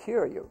 I can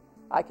cure you.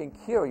 I can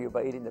cure you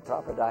by eating the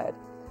proper diet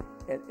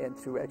and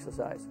through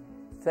exercise.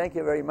 Thank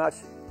you very much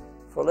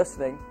for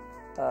listening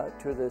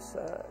to this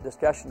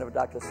discussion of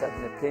Dr.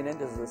 Second Opinion.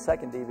 This is the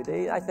second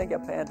DVD. I think I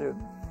plan to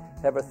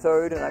have a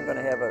third, and I'm going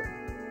to have a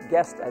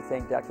guest, I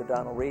think, Dr.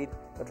 Donald Reed,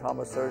 a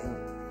trauma surgeon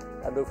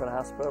at Lutheran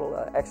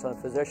Hospital,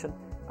 excellent physician.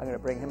 I'm going to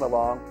bring him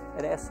along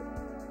and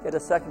get a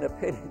second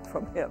opinion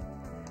from him.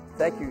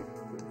 Thank you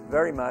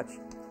very much.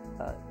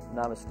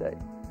 Namaste.